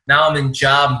over. Now I'm in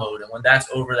job mode, and when that's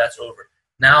over, that's over.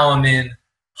 Now I'm in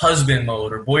husband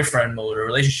mode or boyfriend mode or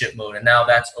relationship mode, and now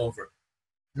that's over.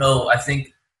 No, I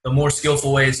think the more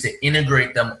skillful way is to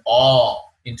integrate them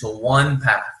all into one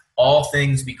path. All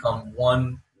things become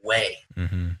one way.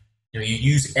 You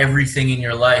use everything in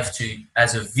your life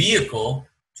as a vehicle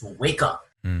to wake up.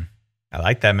 I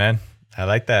like that, man. I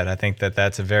like that. I think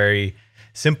that's a very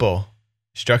simple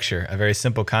structure, a very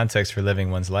simple context for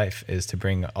living one's life, is to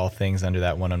bring all things under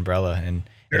that one umbrella. And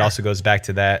it also goes back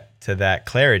to that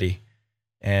clarity,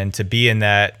 and to be in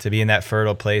that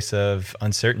fertile place of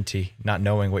uncertainty, not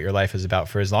knowing what your life is about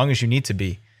for as long as you need to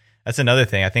be. That's another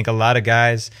thing. I think a lot of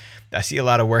guys, I see a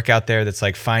lot of work out there that's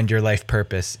like, find your life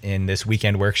purpose in this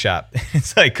weekend workshop.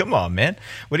 It's like, come on, man.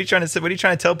 What are you trying to say? What are you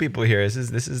trying to tell people here?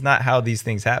 This is not how these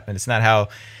things happen. It's not how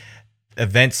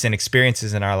events and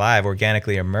experiences in our life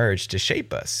organically emerge to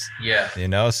shape us.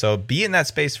 Yeah. So be in that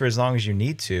space for as long as you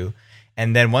need to.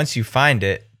 And then once you find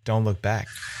it, don't look back.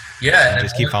 Yeah. And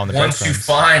just keep following the breadcrumbs. Once you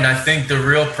find, I think the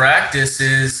real practice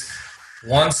is,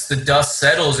 once the dust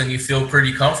settles and you feel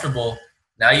pretty comfortable,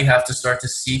 now you have to start to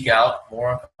seek out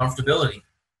more comfortability.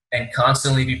 and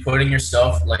constantly be putting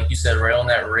yourself, like you said, right on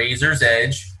that razor's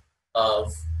edge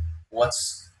of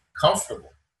what's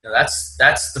comfortable. That's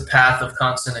the path of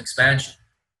constant expansion.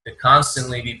 To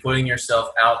constantly be putting yourself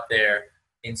out there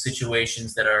in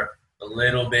situations that are a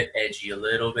little bit edgy, a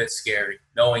little bit scary,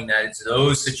 knowing that it's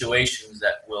those situations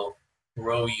that will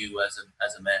grow you as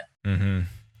a man. Mm-hmm.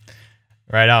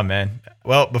 Right on, man.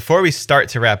 Well, before we start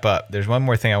to wrap up, there's one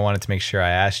more thing I wanted to make sure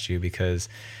I asked you, because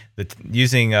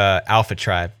using Alpha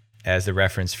Tribe as the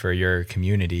reference for your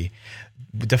community,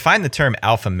 define the term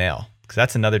alpha male, because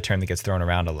that's another term that gets thrown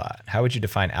around a lot. How would you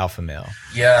define alpha male?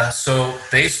 Yeah, so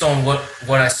based on what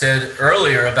I said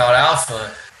earlier about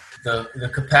alpha, the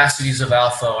capacities of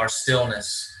alpha are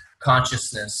stillness,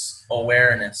 consciousness,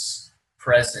 awareness,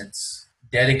 presence,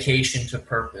 dedication to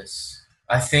purpose.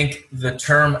 I think the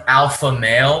term alpha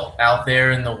male out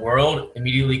there in the world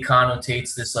immediately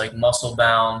connotates this like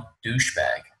muscle-bound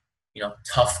douchebag,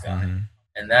 tough guy. Mm-hmm.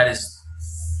 And that is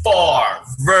far,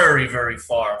 very, very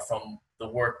far from the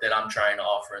work that I'm trying to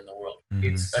offer in the world.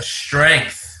 Mm-hmm. It's a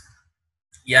strength.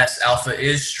 Yes, alpha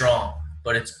is strong,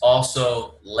 but it's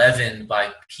also leavened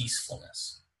by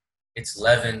peacefulness. It's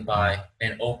leavened by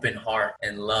an open heart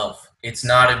and love. It's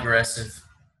not aggressive,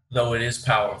 though it is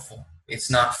powerful.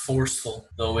 It's not forceful,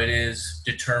 though it is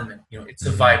determined. It's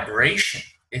a vibration.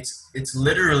 It's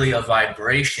literally a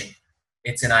vibration.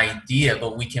 It's an idea,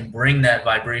 but we can bring that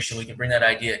vibration, we can bring that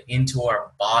idea into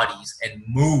our bodies and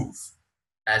move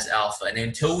as alpha. And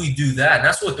until we do that, and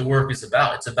that's what the work is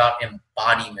about. It's about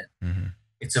embodiment. Mm-hmm.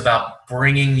 It's about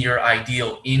bringing your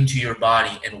ideal into your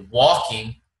body and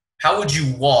walking. How would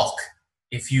you walk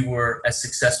if you were as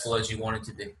successful as you wanted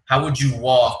to be? How would you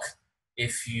walk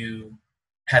if you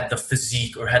had the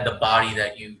physique or had the body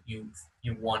that you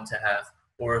want to have,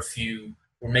 or if you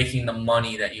were making the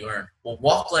money that you earn? Well,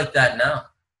 walk like that now.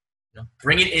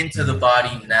 Bring it into the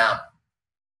body now.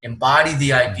 Embody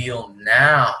the ideal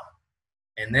now,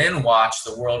 and then watch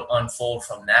the world unfold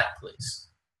from that place.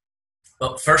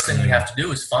 But first thing we have to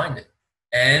do is find it.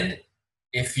 And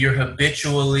if you're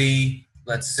habitually,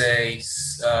 let's say,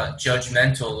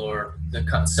 judgmental, or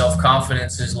the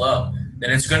self-confidence is low, then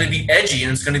it's going to be edgy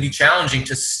and it's going to be challenging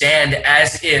to stand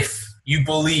as if you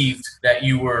believed that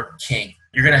you were king.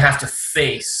 You're going to have to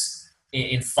face,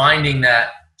 in finding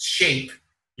that shape,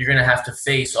 you're going to have to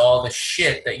face all the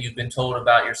shit that you've been told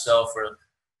about yourself, or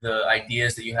the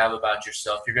ideas that you have about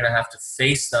yourself. You're going to have to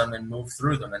face them and move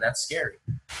through them, and that's scary.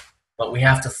 But we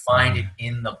have to find it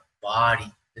in the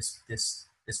body. This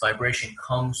vibration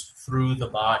comes through the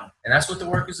body. And that's what the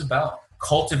work is about.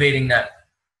 Cultivating that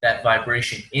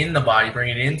vibration in the body, bring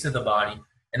it into the body,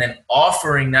 and then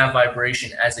offering that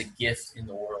vibration as a gift in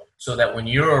the world. So that when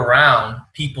you're around,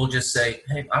 people just say,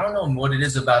 hey, I don't know what it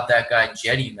is about that guy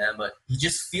Jetty, man, but he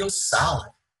just feels solid.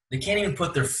 They can't even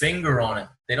put their finger on it.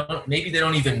 Maybe they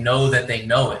don't even know that they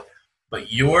know it.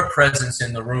 But your presence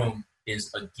in the room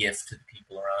is a gift to the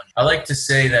people around you. I like to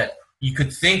say that you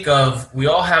could think of, we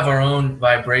all have our own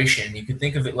vibration. You could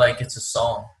think of it like it's a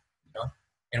song,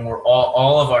 and we're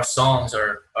all of our songs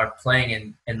are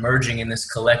playing and merging in this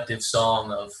collective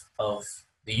song of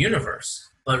the universe.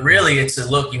 But really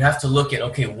you have to look at,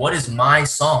 okay, what is my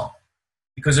song?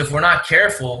 Because if we're not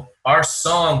careful, our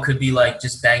song could be like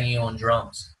just banging on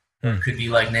drums. It could be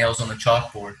like nails on the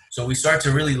chalkboard. So we start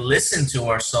to really listen to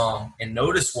our song and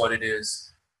notice what it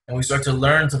is. And we start to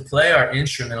learn to play our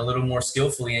instrument a little more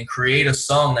skillfully and create a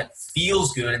song that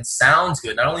feels good and sounds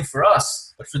good, not only for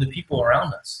us, but for the people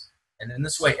around us. And in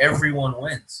this way, everyone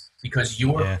wins, because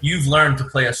you've learned to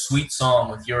play a sweet song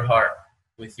with your heart,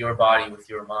 with your body, with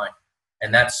your mind.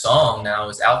 And that song now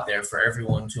is out there for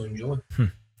everyone to enjoy. Well,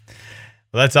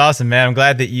 that's awesome, man. I'm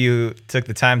glad that you took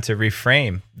the time to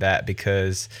reframe that,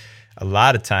 because a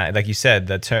lot of time, like you said,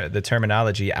 the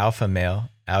terminology alpha male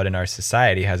out in our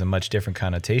society has a much different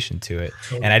connotation to it.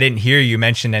 Totally. And I didn't hear you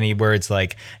mention any words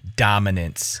like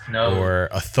dominance or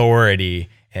authority.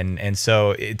 And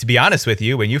so, to be honest with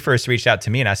you, when you first reached out to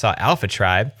me and I saw Alpha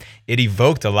Tribe, it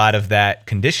evoked a lot of that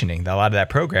conditioning, a lot of that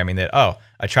programming that,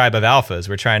 a tribe of alphas,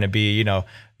 we're trying to be,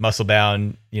 muscle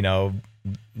bound,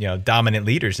 dominant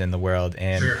leaders in the world.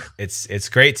 And sure. It's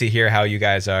great to hear how you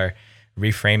guys are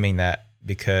reframing that,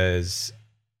 because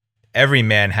every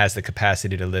man has the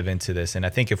capacity to live into this. And I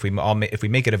think if we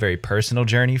make it a very personal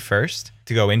journey first,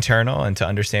 to go internal and to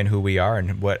understand who we are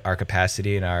and what our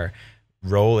capacity and our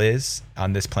role is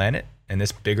on this planet and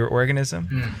this bigger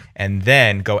organism, and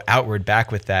then go outward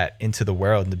back with that into the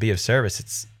world and to be of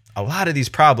service, a lot of these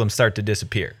problems start to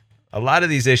disappear. A lot of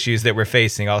these issues that we're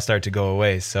facing all start to go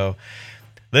away. So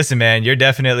Listen, man, you're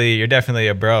definitely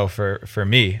a bro for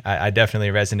me. I definitely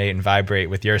resonate and vibrate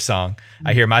with your song.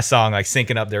 I hear my song like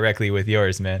syncing up directly with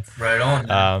yours, man. Right on,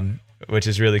 man. Which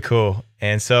is really cool.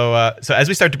 And so as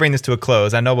we start to bring this to a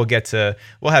close, I know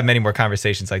we'll have many more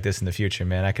conversations like this in the future,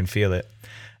 man. I can feel it.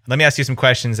 Let me ask you some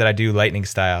questions that I do lightning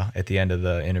style at the end of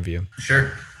the interview.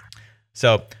 Sure.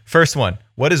 So first one,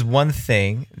 what is one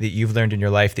thing that you've learned in your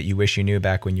life that you wish you knew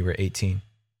back when you were 18?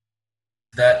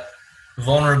 That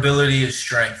vulnerability is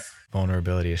strength.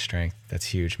 Vulnerability is strength. That's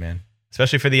huge, man.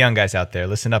 Especially for the young guys out there.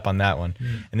 Listen up on that one.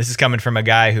 And this is coming from a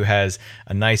guy who has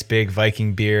a nice big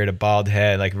Viking beard, a bald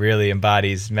head, like really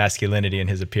embodies masculinity in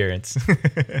his appearance.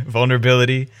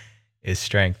 Vulnerability is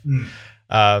strength.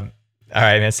 All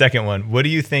right, man. Second one. What do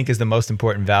you think is the most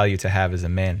important value to have as a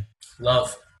man?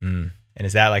 Love. And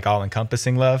is that like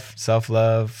all-encompassing love,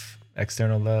 self-love,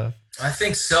 external love? I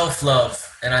think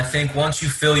self-love. And I think once you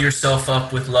fill yourself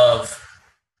up with love,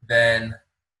 then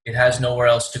it has nowhere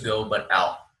else to go but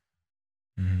out.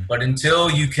 But until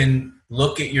you can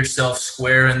look at yourself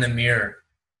square in the mirror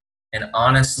and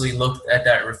honestly look at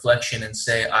that reflection and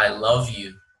say, I love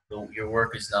you, your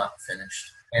work is not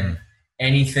finished. And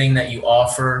anything that you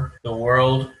offer the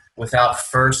world without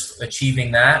first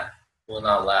achieving that will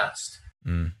not last.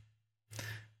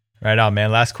 Right on,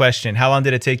 man. Last question. How long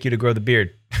did it take you to grow the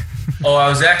beard? Oh, I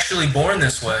was actually born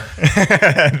this way.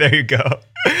 There you go.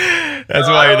 That's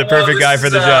why you're the perfect guy for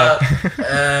the job.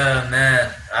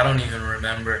 Man, I don't even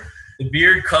remember. The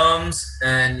beard comes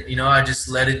and, I just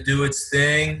let it do its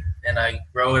thing and I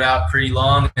grow it out pretty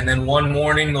long. And then one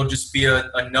morning there'll just be a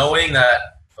knowing that,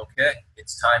 okay,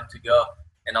 it's time to go.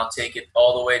 And I'll take it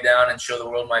all the way down and show the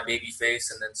world my baby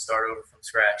face and then start over from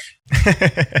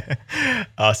scratch.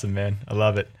 Awesome, man. I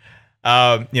love it.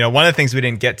 One of the things we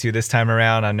didn't get to this time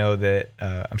around, I know that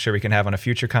I'm sure we can have on a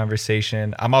future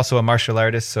conversation. I'm also a martial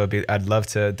artist, so I'd love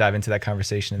to dive into that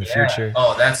conversation in the future.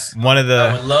 Oh,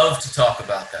 I would love to talk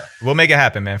about that. We'll make it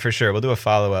happen, man, for sure. We'll do a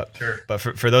follow-up. Sure. But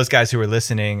for those guys who are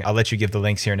listening, I'll let you give the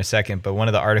links here in a second. But one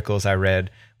of the articles I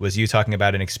read was you talking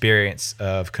about an experience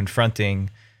of confronting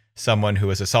someone who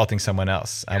was assaulting someone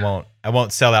else. Yeah. I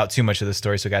won't sell out too much of the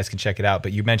story so guys can check it out.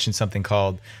 But you mentioned something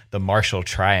called the Marshall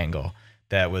Triangle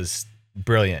that was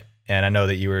brilliant. And I know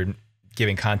that you were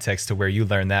giving context to where you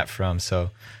learned that from. So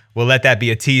we'll let that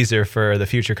be a teaser for the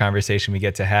future conversation we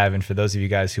get to have. And for those of you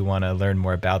guys who want to learn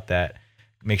more about that,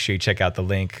 make sure you check out the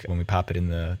link when we pop it in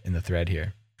the thread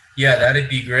here. Yeah, that'd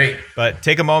be great. But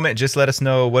take a moment, just let us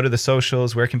know what are the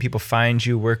socials, where can people find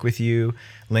you, work with you,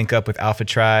 link up with Alpha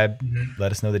Tribe.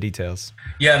 Let us know the details.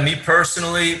 Yeah, me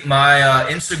personally, my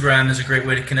Instagram is a great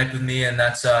way to connect with me, and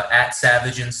that's at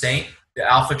Savage and Saint. The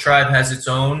Alpha Tribe has its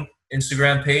own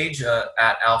Instagram page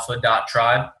at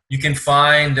alpha.tribe. You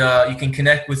can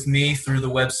connect with me through the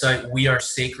website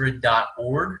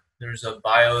wearesacred.org. There's a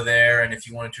bio there, and if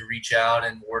you wanted to reach out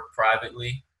and work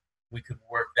privately, we could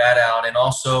work that out. And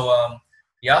also,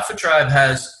 the Alpha Tribe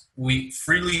we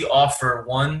freely offer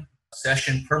one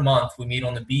session per month. We meet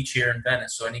on the beach here in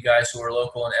Venice. So any guys who are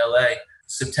local in LA,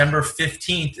 September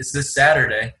 15th is this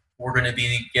Saturday. We're going to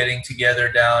be getting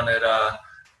together down at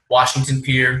Washington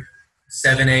Pier,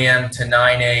 7 a.m. to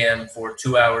 9 a.m. for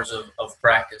 2 hours of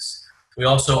practice. We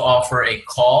also offer a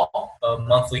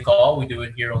monthly call. We do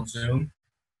it here on Zoom.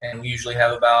 And we usually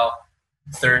have about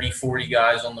 30, 40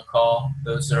 guys on the call.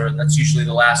 That's usually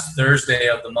the last Thursday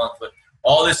of the month. But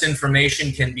all this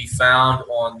information can be found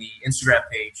on the Instagram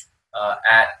page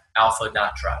at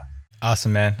alpha.tribe.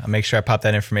 Awesome, man. I'll make sure I pop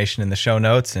that information in the show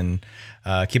notes and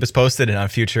keep us posted. And on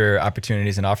future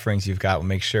opportunities and offerings you've got, we'll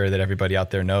make sure that everybody out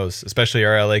there knows, especially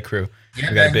our LA crew. Yeah,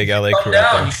 we got a big LA crew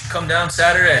out there. You should come down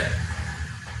Saturday.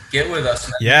 Get with us,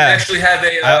 man. Yeah. We actually have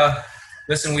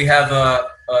we have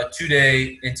a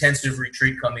 2-day intensive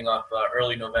retreat coming up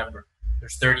early November.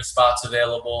 There's 30 spots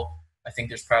available. I think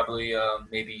there's probably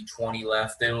maybe 20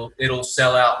 left. It'll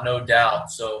sell out, no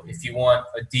doubt. So if you want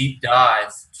a deep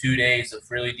dive, 2 days of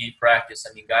really deep practice,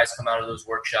 I mean, guys come out of those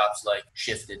workshops like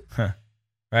shifted. Huh.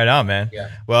 Right on, man.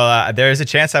 Yeah. Well, there is a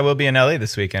chance I will be in LA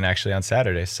this weekend, actually, on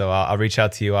Saturday. So I'll reach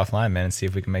out to you offline, man, and see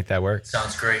if we can make that work.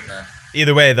 Sounds great, man.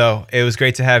 Either way, though, it was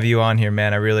great to have you on here,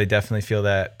 man. I really definitely feel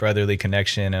that brotherly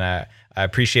connection, and I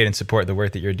appreciate and support the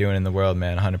work that you're doing in the world,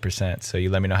 man, 100%. So you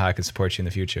let me know how I can support you in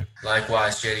the future.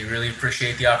 Likewise, JD. Really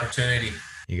appreciate the opportunity.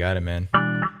 You got it, man.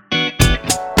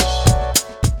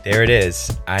 There it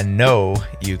is. I know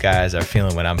you guys are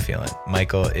feeling what I'm feeling.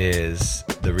 Michael is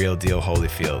the real deal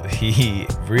Holyfield. He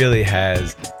really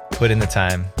has put in the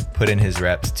time, put in his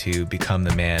reps to become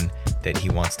the man that he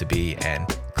wants to be. And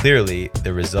clearly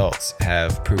the results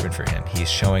have proven for him. He's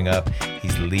showing up.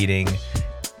 He's leading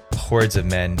hordes of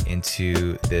men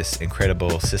into this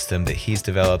incredible system that he's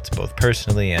developed both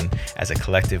personally and as a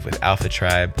collective with Alpha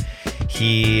Tribe.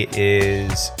 He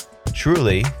is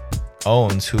truly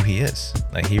owns who he is.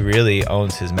 Like, he really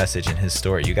owns his message and his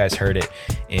story. You guys heard it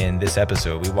in this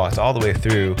episode. We walked all the way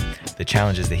through the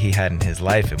challenges that he had in his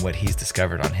life and what he's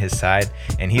discovered on his side,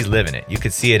 and he's living it. You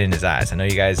could see it in his eyes. I know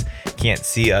you guys can't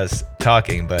see us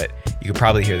talking, but you could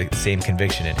probably hear the same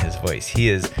conviction in his voice. He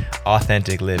is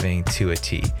authentic living to a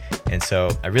T. And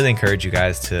so I really encourage you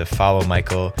guys to follow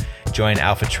Michael, join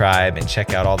Alpha Tribe, and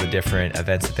check out all the different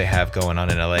events that they have going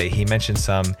on in LA. He mentioned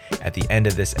some at the end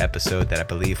of this episode that I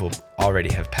believe will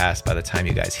already have passed by the time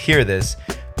you guys hear this,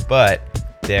 but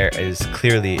there is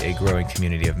clearly a growing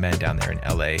community of men down there in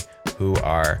LA who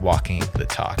are walking the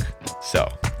talk. So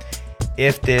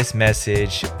if this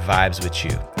message vibes with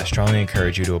you, I strongly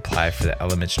encourage you to apply for the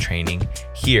Elements training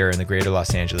here in the greater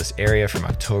Los Angeles area from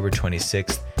October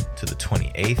 26th to the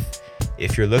 28th.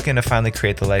 If you're looking to finally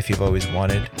create the life you've always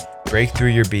wanted, break through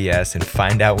your BS, and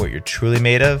find out what you're truly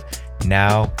made of,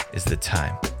 now is the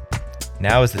time.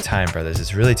 Now is the time, brothers.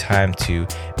 It's really time to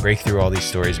break through all these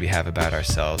stories we have about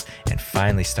ourselves and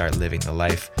finally start living the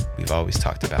life we've always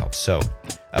talked about. So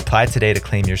apply today to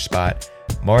claim your spot.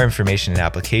 More information and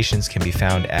applications can be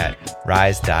found at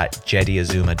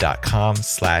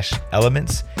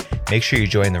rise.jettyazuma.com/elements. Make sure you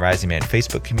join the Rising Man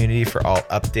Facebook community for all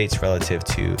updates relative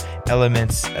to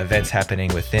elements, events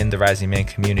happening within the Rising Man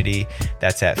community.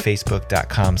 That's at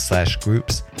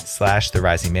facebook.com/groups/the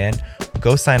Rising Man.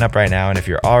 Go sign up right now. And if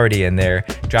you're already in there,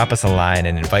 drop us a line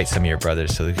and invite some of your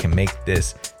brothers so we can make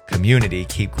this community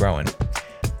keep growing.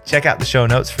 Check out the show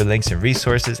notes for links and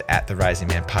resources at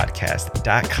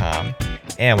therisingmanpodcast.com.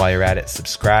 And while you're at it,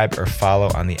 subscribe or follow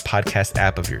on the podcast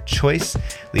app of your choice.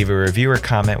 Leave a review or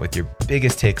comment with your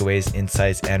biggest takeaways,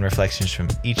 insights, and reflections from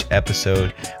each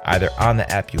episode, either on the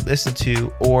app you listen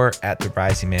to or at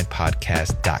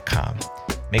therisingmanpodcast.com.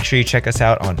 Make sure you check us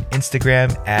out on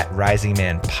Instagram at Rising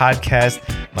Man Podcast.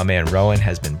 My man Rowan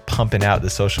has been pumping out the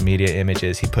social media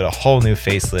images. He put a whole new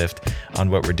facelift on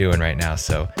what we're doing right now.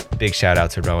 So big shout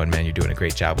out to Rowan, man. You're doing a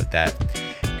great job with that.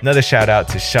 Another shout out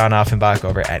to Sean Offenbach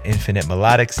over at Infinite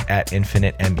Melodics at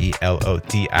Infinite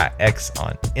MELODIX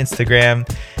on Instagram.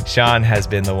 Sean has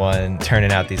been the one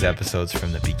turning out these episodes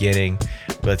from the beginning.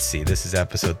 Let's see, this is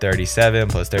episode 37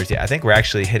 plus 30. I think we're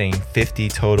actually hitting 50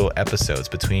 total episodes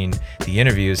between the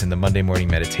interviews and the Monday morning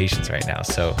meditations right now.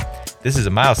 So this is a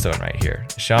milestone right here.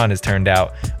 Sean has turned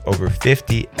out over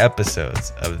 50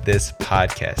 episodes of this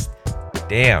podcast.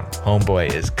 Damn,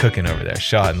 homeboy is cooking over there.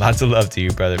 Sean, lots of love to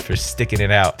you, brother, for sticking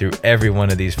it out through every one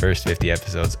of these first 50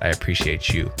 episodes. I appreciate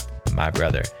you, my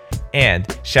brother. And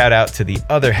shout out to the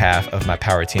other half of my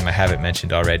power team I haven't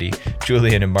mentioned already.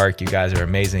 Julian and Mark, you guys are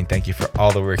amazing. Thank you for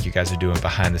all the work you guys are doing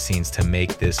behind the scenes to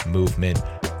make this movement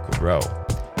grow.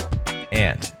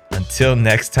 And until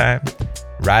next time,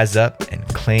 rise up and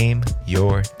claim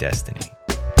your destiny.